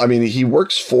 Well, I mean, he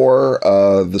works for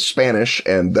the Spanish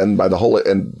and then the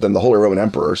Holy Roman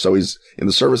Emperor. So he's in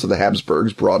the service of the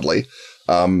Habsburgs broadly.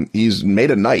 He's made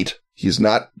a knight. He's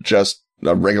not just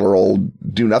a regular old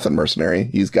do-nothing mercenary.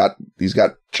 He's got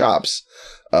chops,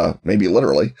 maybe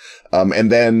literally.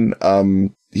 And then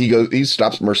he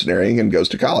stops mercenarying and goes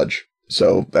to college.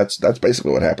 So that's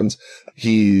basically what happens.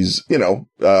 He's,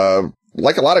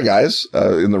 like a lot of guys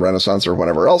in the Renaissance or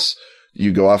whatever else,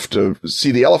 you go off to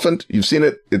see the elephant. You've seen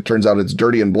it. It turns out it's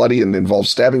dirty and bloody and involves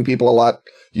stabbing people a lot.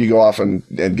 You go off and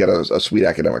get a sweet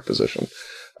academic position.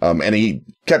 And he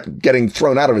kept getting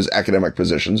thrown out of his academic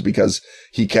positions because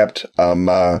he kept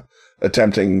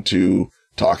attempting to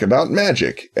talk about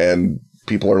magic. And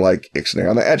people are like, Ixnay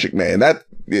on the Magic Man. And that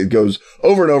it goes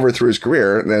over and over through his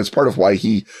career. And it's part of why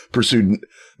he pursued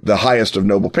the highest of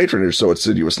noble patronage so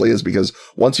assiduously, is because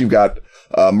once you've got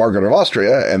Margaret of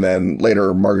Austria and then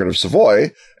later Margaret of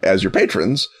Savoy as your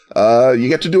patrons, you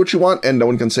get to do what you want and no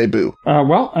one can say boo.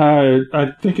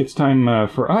 I think it's time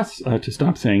for us to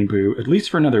stop saying boo, at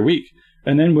least for another week.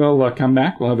 And then we'll come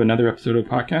back. We'll have another episode of the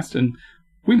podcast and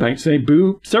we might say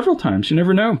boo several times. You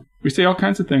never know. We say all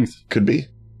kinds of things. Could be.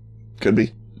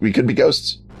 We could be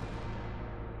ghosts.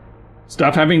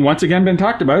 Stuff having once again been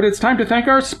talked about, it's time to thank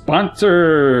our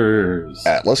sponsors.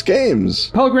 Atlas Games,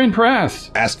 Pelgrane Press,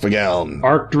 Askfageln,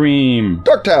 Arc Dream,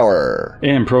 Dark Tower,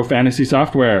 and Pro Fantasy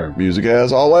Software. Music,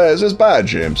 as always, is by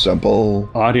Jim Semple.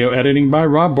 Audio editing by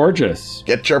Rob Borges.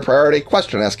 Get your priority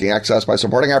question asking access by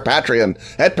supporting our Patreon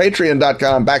at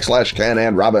patreon.com/Ken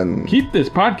and Robin. Keep this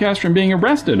podcast from being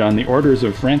arrested on the orders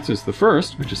of Francis I,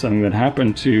 which is something that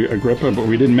happened to Agrippa, but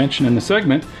we didn't mention in the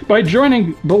segment, by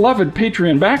joining beloved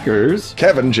Patreon backers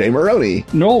Kevin J. Maroney,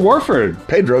 Noel Warford,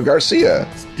 Pedro Garcia,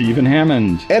 Stephen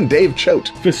Hammond, and Dave Choate.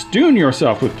 Festoon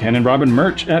yourself with Ken and Robin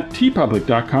merch at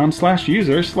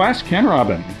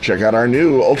tpublic.com/user/KenRobin. Check out our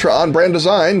new ultra on-brand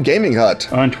design, Gaming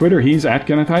Hut. On Twitter, he's at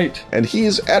Kenneth Hite. And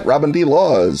he's at Robin D.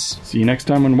 Laws. See you next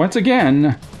time when once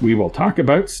again, we will talk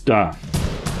about stuff.